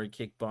former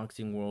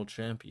kickboxing world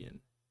champion.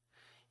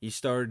 He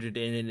started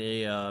in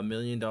a $1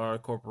 million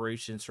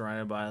corporation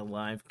surrounded by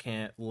live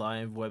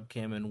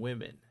webcam and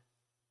women.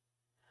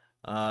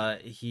 Now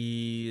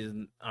he's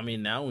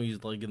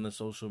like in the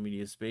social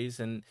media space,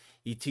 and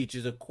he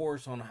teaches a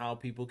course on how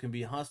people can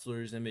be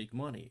hustlers and make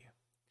money.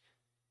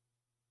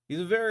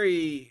 He's a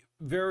very,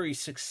 very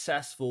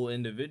successful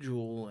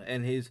individual,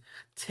 and his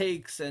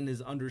takes and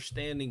his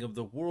understanding of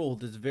the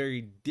world is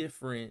very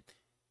different,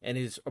 and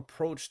his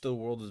approach to the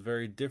world is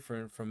very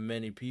different from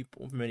many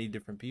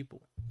different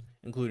people,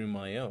 including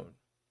my own.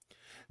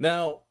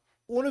 Now,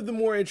 one of the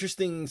more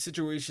interesting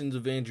situations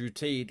of Andrew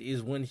Tate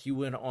is when he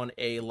went on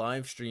a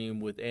live stream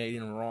with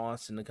Adin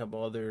Ross and a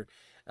couple other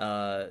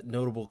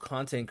notable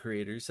content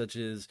creators, such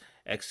as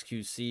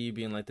XQC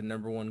being like the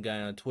number one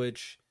guy on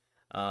Twitch,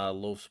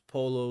 Los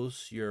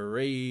Polos, Your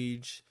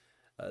Rage,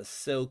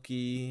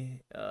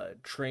 Silky,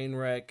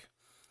 Trainwreck.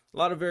 A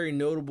lot of very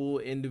notable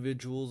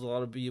individuals, a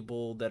lot of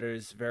people that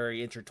is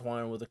very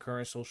intertwined with the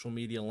current social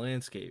media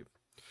landscape.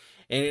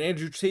 And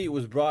Andrew Tate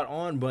was brought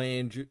on by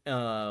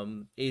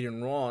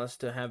Adin Ross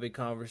to have a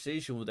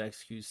conversation with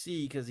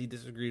XQC because he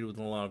disagreed with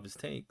a lot of his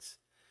takes.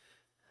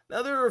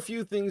 Now, there are a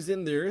few things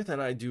in there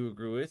that I do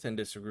agree with and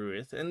disagree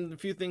with, and a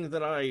few things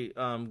that I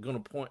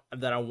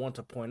want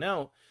to point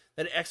out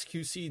that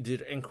XQC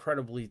did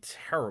incredibly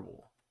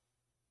terrible,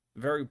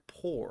 very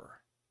poor.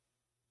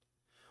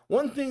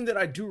 One thing that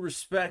I do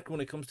respect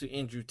when it comes to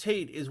Andrew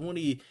Tate is when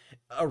he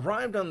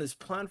arrived on this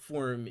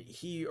platform,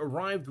 he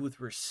arrived with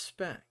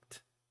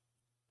respect.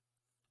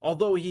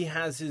 Although he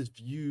has his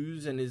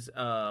views and his,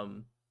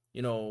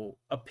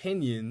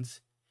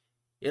 opinions,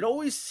 it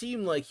always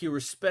seemed like he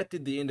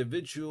respected the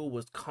individual,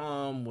 was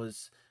calm,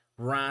 was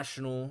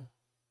rational,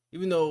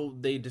 even though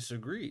they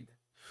disagreed.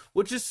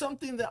 Which is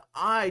something that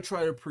I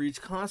try to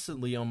preach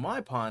constantly on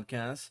my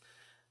podcast,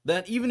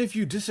 that even if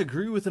you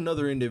disagree with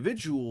another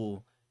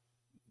individual,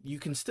 you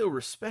can still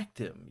respect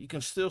him. You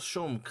can still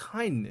show him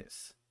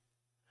kindness.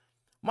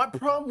 My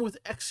problem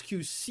with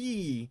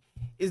XQC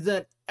is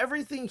that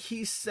everything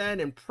he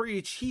said and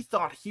preached, he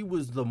thought he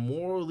was the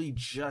morally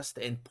just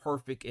and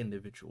perfect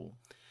individual.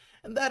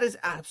 And that is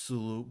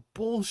absolute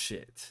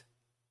bullshit.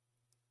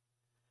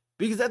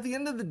 Because at the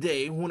end of the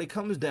day, when it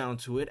comes down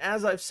to it,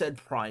 as I've said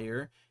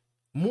prior,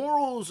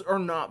 morals are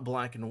not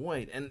black and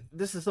white. And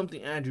this is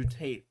something Andrew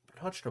Tate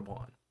touched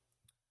upon.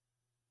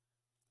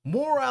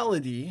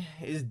 Morality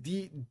is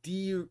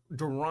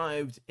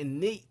derived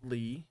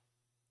innately,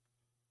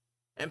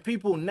 and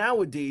people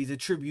nowadays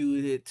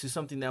attribute it to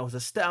something that was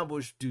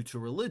established due to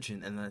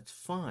religion, and that's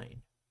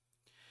fine.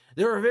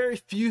 There are very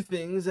few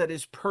things that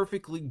is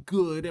perfectly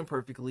good and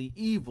perfectly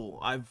evil.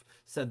 I've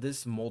said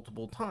this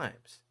multiple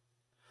times.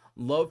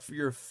 Love for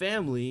your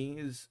family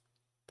is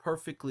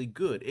perfectly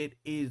good. It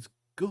is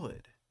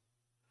good.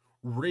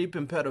 Rape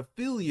and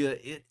pedophilia,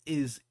 it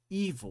is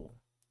evil.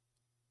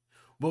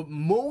 But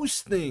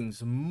most things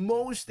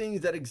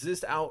that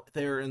exist out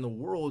there in the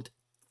world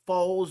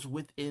falls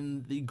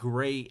within the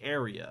gray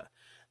area,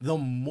 the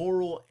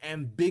moral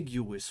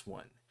ambiguous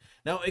one.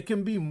 Now, it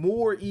can be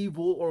more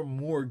evil or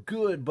more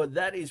good, but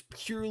that is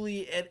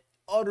purely and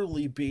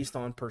utterly based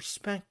on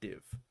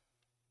perspective.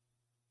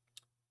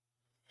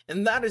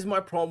 And that is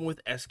my problem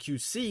with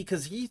SQC,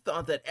 because he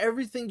thought that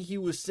everything he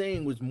was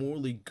saying was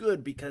morally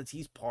good because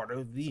he's part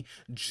of the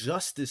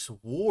Justice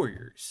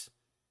Warriors.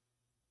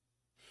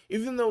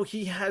 Even though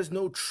he has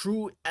no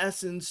true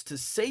essence to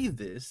say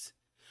this,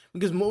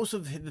 because most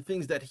of the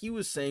things that he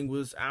was saying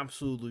was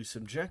absolutely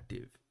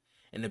subjective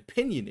and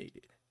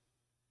opinionated.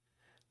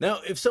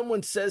 Now, if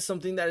someone says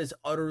something that is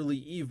utterly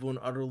evil and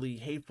utterly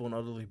hateful and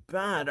utterly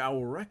bad, I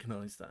will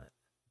recognize that.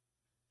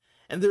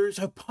 And there is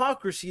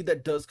hypocrisy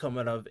that does come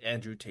out of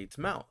Andrew Tate's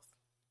mouth.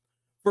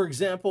 For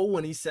example,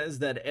 when he says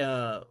that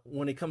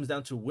when it comes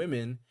down to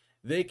women,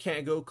 they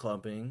can't go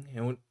clubbing,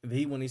 and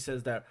when he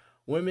says that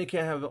women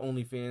can't have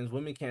OnlyFans,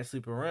 women can't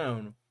sleep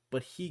around,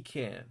 but he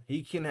can.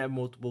 He can have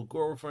multiple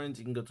girlfriends,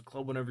 he can go to the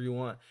club whenever you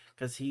want,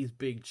 because he's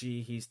Big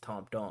G, he's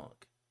top dog.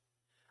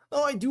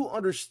 Now, I do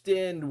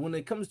understand when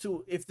it comes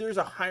to, if there's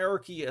a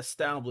hierarchy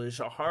established,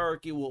 a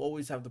hierarchy will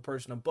always have the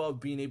person above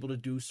being able to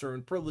do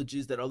certain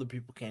privileges that other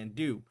people can't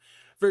do.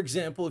 For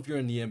example, if you're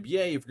in the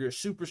NBA, if you're a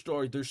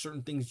superstar, there's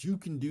certain things you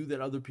can do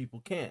that other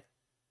people can't.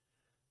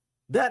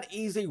 That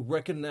is a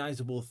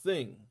recognizable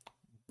thing.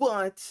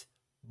 But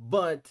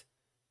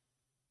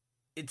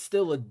it's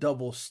still a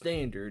double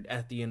standard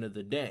at the end of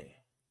the day.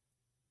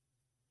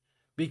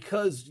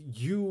 Because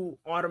you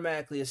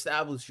automatically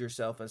establish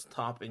yourself as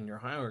top in your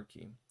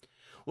hierarchy.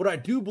 What I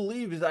do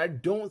believe is I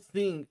don't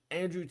think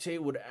Andrew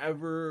Tate would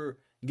ever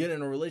get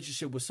in a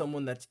relationship with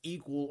someone that's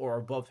equal or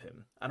above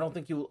him. I don't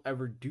think he will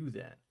ever do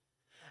that.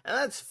 And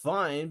that's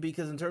fine,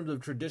 because in terms of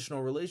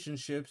traditional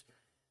relationships,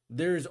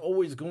 there's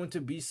always going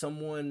to be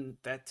someone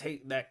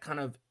that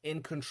kind of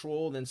in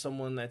control and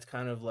someone that's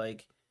kind of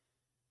like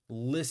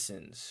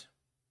listens.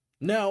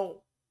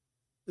 Now,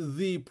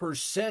 the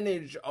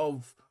percentage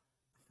of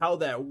how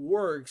that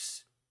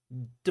works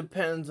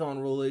depends on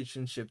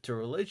relationship to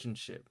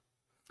relationship.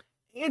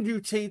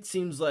 Andrew Tate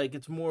seems like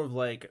it's more of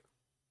like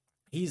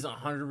he's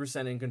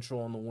 100% in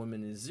control and the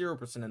woman is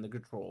 0% in the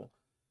control.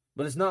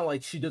 But it's not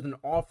like she doesn't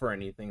offer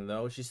anything,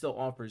 though. She still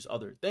offers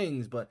other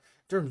things, but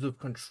in terms of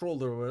control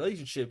of the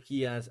relationship,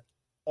 he has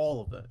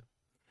all of it.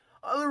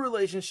 Other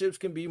relationships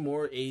can be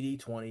more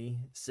 80-20,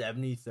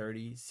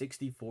 70-30,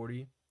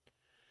 60-40.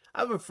 I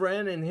have a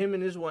friend, and him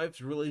and his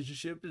wife's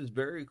relationship is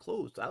very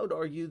close. I would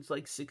argue it's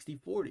like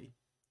 60-40.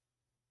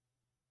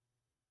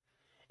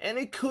 And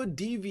it could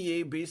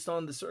deviate based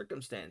on the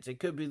circumstance.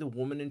 It could be the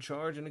woman in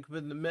charge, and it could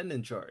be the men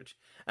in charge.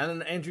 And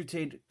then Andrew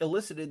Tate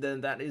elicited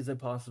that is a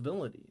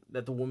possibility,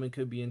 that the woman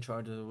could be in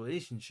charge of the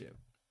relationship.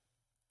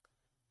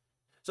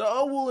 So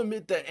I will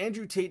admit that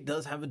Andrew Tate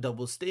does have a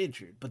double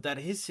standard, but that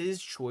is his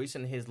choice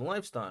and his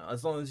lifestyle,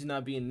 as long as he's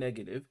not being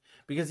negative,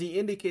 because he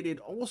indicated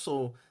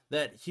also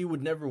that he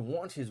would never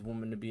want his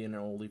woman to be in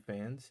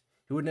OnlyFans.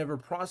 He would never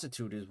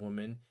prostitute his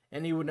woman,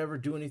 and he would never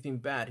do anything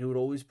bad. He would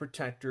always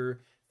protect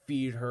her,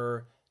 feed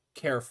her,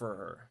 care for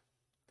her.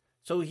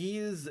 So he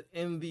is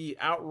in the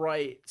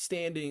outright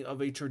standing of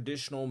a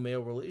traditional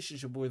male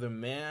relationship where the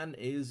man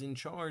is in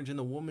charge and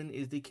the woman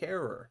is the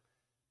carer.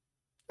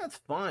 That's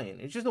fine.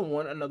 It's just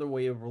another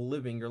way of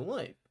living your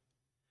life.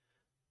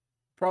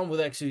 Problem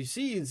with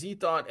XQC is he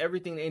thought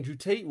everything Andrew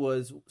Tate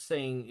was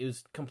saying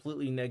is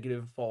completely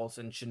negative, false,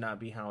 and should not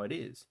be how it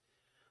is.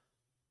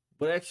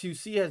 But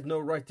XQC has no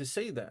right to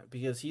say that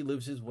because he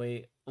lives his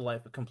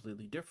life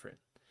completely different.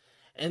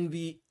 And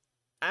the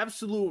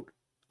absolute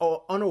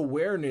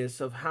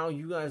unawareness of how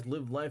you guys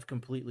live life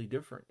completely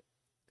different.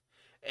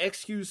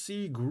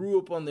 XQC grew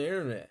up on the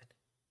internet.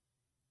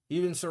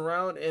 Even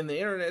the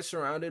internet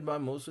surrounded by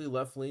mostly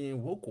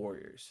left-leaning woke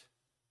warriors.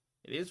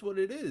 It is what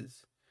it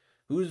is.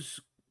 Who's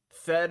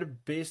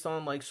fed based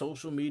on like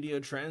social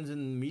media trends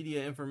and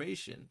media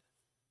information.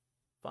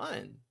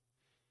 Fine.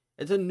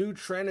 It's a new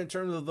trend in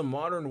terms of the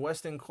modern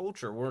Western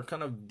culture. We're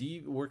kind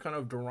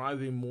of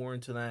deriving more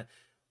into that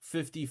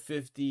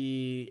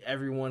 50-50,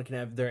 everyone can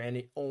have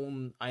their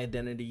own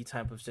identity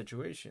type of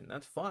situation.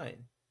 That's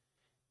fine.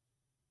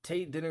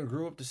 Tate didn't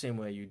grow up the same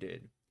way you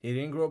did. He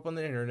didn't grow up on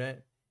the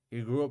internet.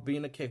 He grew up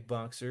being a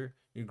kickboxer.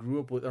 He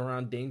grew up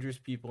around dangerous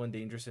people and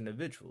dangerous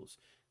individuals.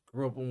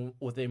 Grew up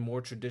with a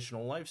more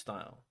traditional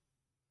lifestyle.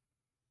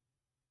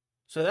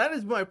 So that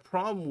is my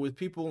problem with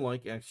people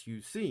like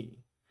XQC.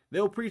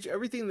 They'll preach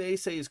everything they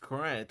say is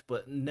correct,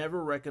 but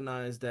never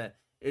recognize that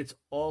it's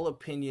all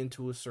opinion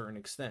to a certain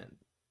extent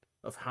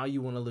of how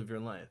you want to live your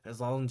life, as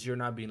long as you're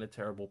not being a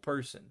terrible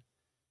person.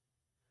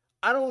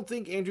 I don't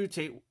think Andrew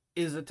Tate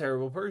is a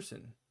terrible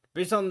person,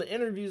 based on the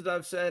interviews that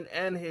I've said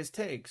and his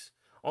takes.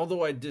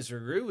 Although I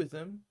disagree with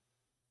him,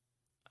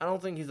 I don't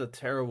think he's a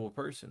terrible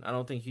person. I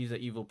don't think he's an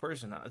evil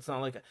person. It's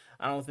not like,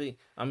 I don't think,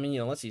 I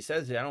mean, unless he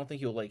says it, I don't think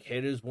he'll like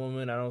hit his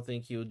woman. I don't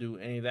think he'll do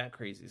any of that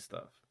crazy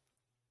stuff.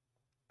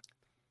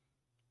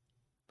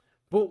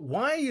 But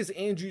why is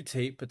Andrew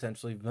Tate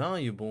potentially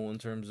valuable in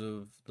terms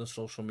of the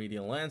social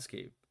media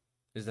landscape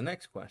is the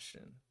next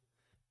question.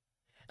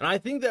 And I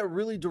think that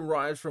really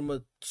derives from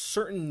a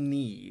certain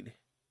need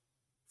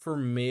for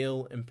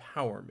male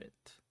empowerment.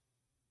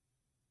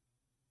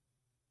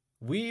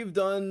 We've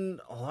done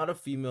a lot of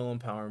female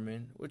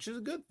empowerment, which is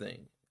a good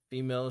thing.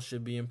 Females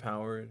should be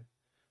empowered.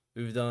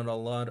 We've done a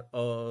lot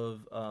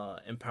of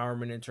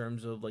empowerment in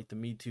terms of like the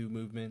Me Too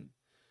movement.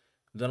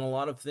 We've done a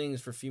lot of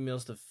things for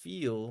females to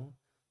feel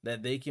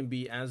that they can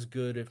be as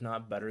good, if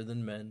not better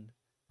than men.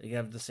 They can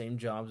have the same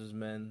jobs as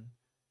men.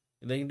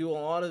 They can do a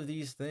lot of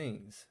these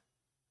things.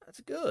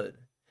 That's good.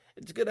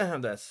 It's good to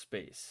have that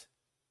space.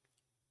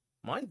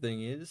 My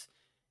thing is,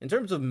 in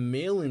terms of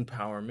male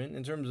empowerment,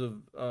 in terms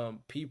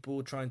of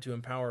people trying to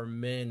empower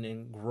men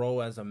and grow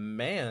as a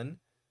man,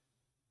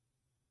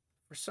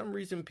 for some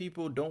reason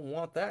people don't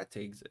want that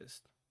to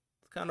exist.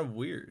 It's kind of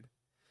weird.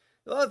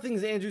 A lot of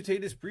things Andrew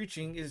Tate is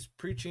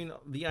preaching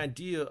the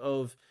idea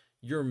of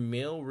your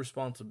male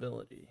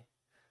responsibility.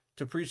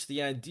 To preach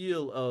the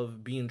ideal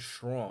of being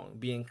strong,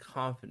 being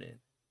confident,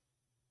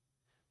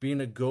 being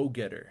a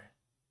go-getter,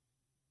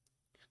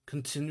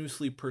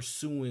 continuously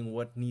pursuing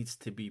what needs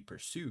to be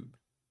pursued.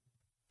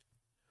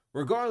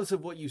 Regardless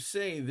of what you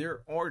say,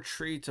 there are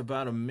traits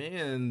about a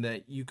man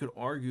that you could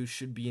argue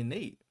should be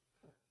innate.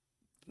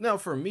 Now,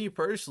 for me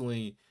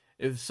personally,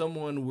 if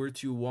someone were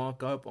to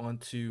walk up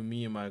onto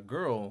me and my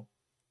girl,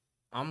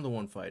 I'm the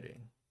one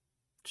fighting.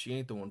 She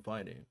ain't the one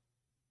fighting.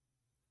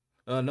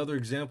 Another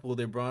example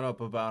they brought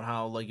up about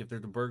how, like, if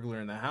there's a burglar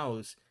in the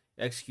house,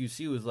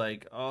 XQC was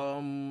like, I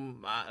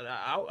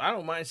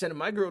don't mind sending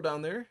my girl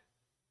down there.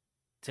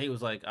 Tate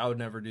was like, I would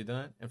never do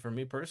that. And for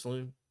me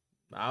personally,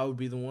 I would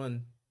be the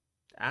one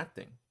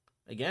acting.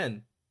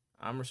 Again,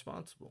 I'm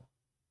responsible.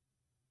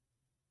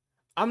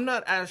 I'm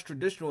not as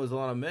traditional as a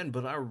lot of men,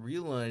 but I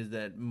realize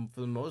that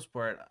for the most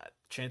part,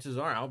 chances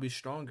are I'll be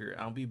stronger.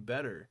 I'll be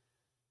better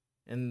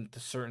in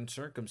certain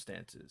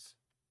circumstances.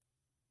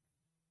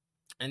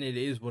 And it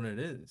is what it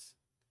is.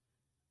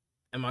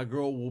 And my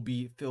girl will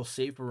feel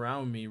safe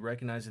around me,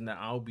 recognizing that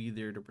I'll be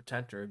there to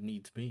protect her if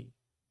needs be.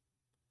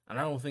 And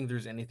I don't think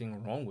there's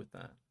anything wrong with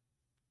that.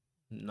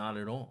 Not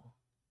at all.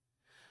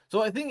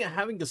 So I think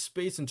having a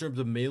space in terms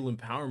of male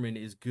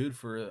empowerment is good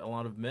for a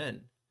lot of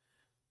men.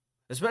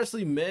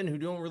 Especially men who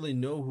don't really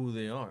know who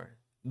they are.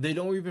 They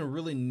don't even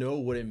really know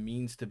what it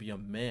means to be a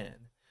man.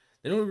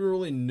 They don't even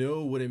really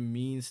know what it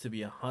means to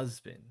be a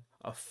husband,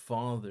 a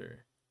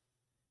father.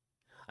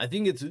 I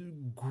think it's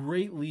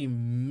greatly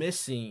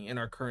missing in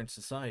our current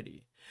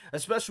society,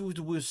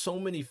 especially with so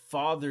many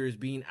fathers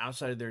being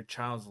outside of their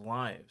child's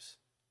lives.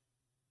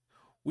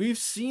 We've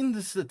seen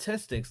the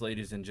statistics,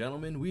 ladies and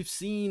gentlemen. We've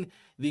seen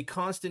the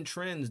constant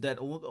trends that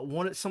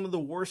some of the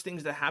worst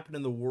things that happen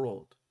in the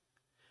world.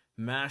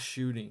 Mass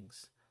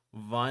shootings,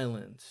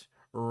 violence,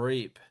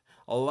 rape,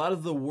 a lot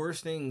of the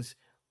worst things.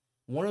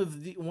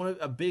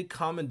 A big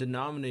common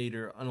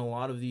denominator on a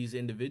lot of these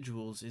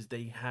individuals is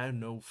they had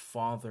no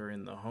father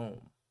in the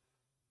home.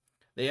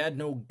 They had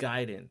no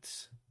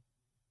guidance.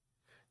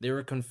 They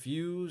were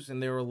confused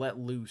and they were let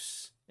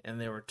loose and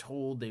they were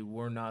told they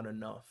were not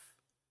enough.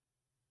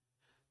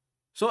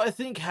 So I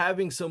think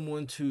having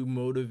someone to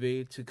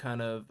motivate,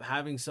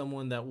 having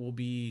someone that will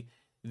be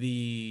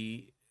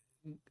the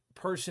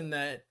person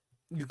that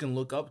you can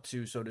look up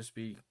to, so to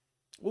speak,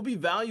 will be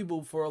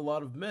valuable for a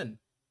lot of men.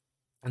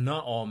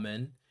 Not all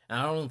men. And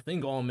I don't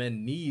think all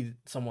men need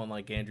someone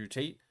like Andrew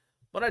Tate,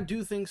 but I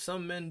do think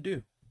some men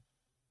do.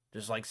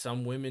 Just like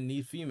some women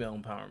need female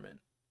empowerment.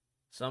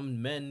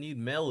 Some men need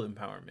male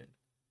empowerment.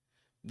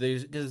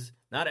 Because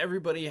not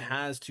everybody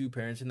has two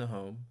parents in the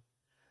home.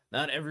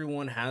 Not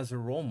everyone has a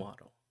role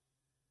model.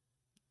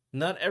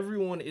 Not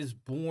everyone is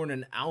born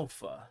an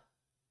alpha.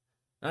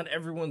 Not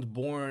everyone's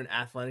born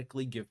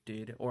athletically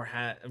gifted or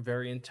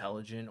very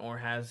intelligent or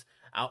has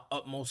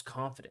utmost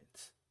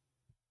confidence.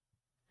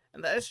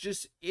 And that's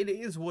just, it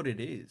is what it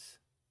is.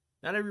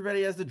 Not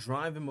everybody has the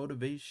drive and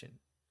motivation.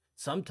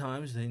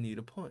 Sometimes they need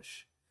a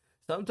push.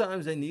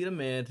 Sometimes they need a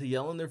man to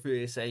yell in their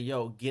face, say,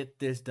 yo, get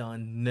this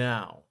done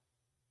now.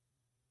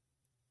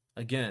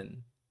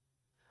 Again,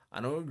 I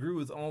don't agree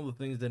with all the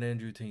things that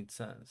Andrew Tate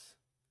says.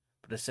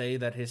 But to say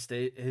that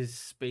his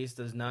space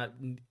does not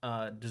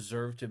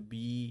deserve to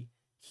be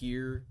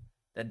here,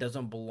 that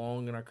doesn't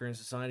belong in our current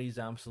society, is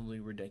absolutely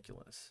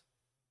ridiculous.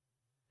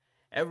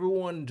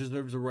 Everyone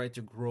deserves the right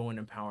to grow and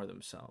empower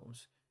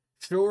themselves.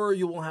 Sure,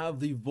 you will have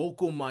the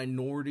vocal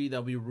minority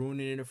that'll be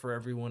ruining it for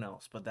everyone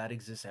else, but that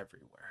exists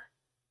everywhere.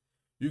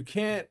 You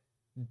can't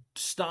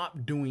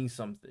stop doing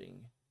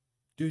something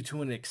due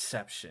to an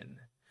exception,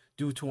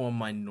 due to a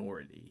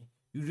minority.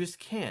 You just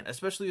can't,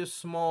 especially a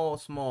small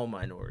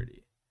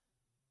minority.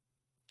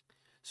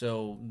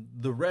 So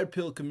the red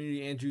pill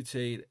community, Andrew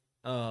Tate,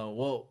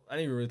 well, I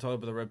didn't even really talk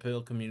about the red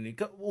pill community.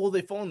 Well,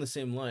 they fall in the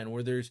same line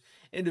where there's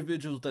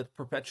individuals that's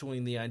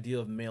perpetuating the idea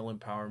of male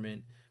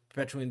empowerment,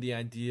 perpetuating the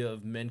idea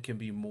of men can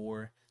be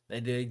more.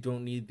 That they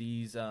don't need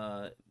these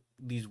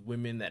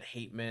women that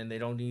hate men. They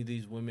don't need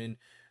these women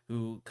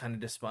who kind of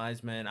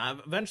despise men.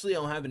 Eventually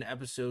I'll have an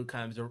episode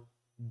kind of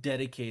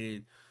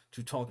dedicated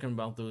to talking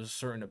about those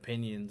certain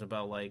opinions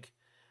about like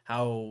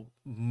how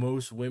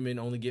most women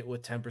only get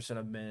with 10%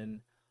 of men,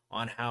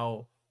 on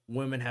how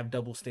women have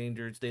double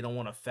standards. They don't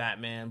want a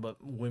fat man, but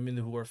women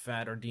who are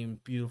fat are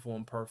deemed beautiful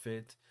and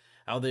perfect.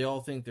 How they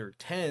all think they're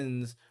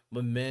 10s,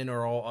 but men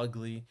are all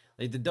ugly.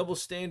 Like the double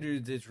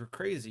standards is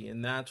crazy,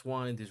 and that's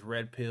why this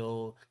red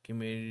pill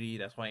community,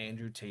 that's why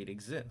Andrew Tate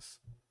exists.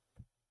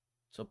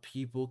 So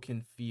people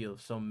can feel,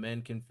 so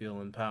men can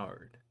feel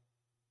empowered.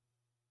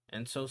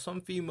 And so some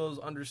females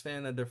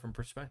understand a different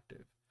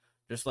perspective.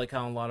 Just like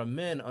how a lot of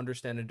men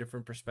understand a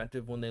different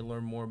perspective when they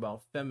learn more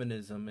about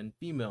feminism and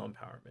female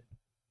empowerment.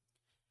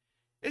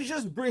 It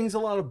just brings a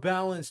lot of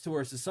balance to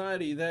our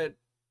society that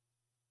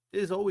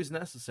is always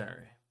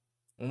necessary.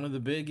 One of the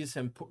biggest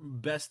and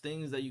best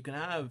things that you can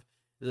have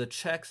is a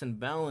checks and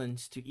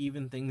balance to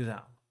even things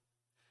out.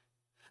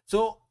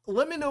 So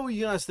let me know what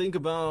you guys think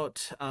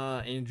about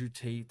Andrew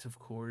Tate, of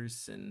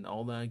course, and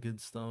all that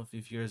good stuff.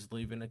 If you guys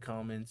leave in the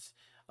comments,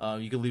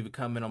 you can leave a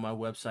comment on my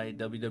website,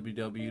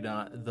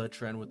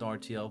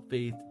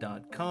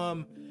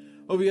 www.thetrendwithrtlfaith.com.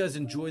 Hope you guys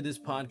enjoyed this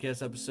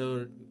podcast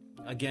episode.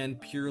 Again,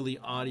 purely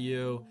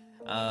audio.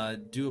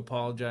 Do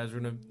apologize.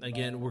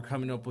 We're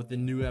coming up with the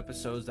new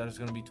episodes that is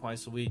going to be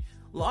twice a week.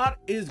 A lot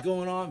is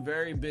going on,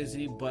 very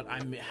busy, but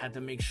I had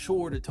to make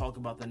sure to talk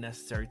about the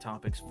necessary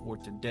topics for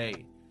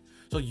today.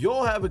 So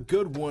y'all have a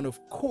good one, of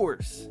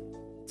course.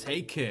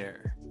 Take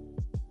care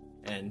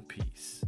and peace.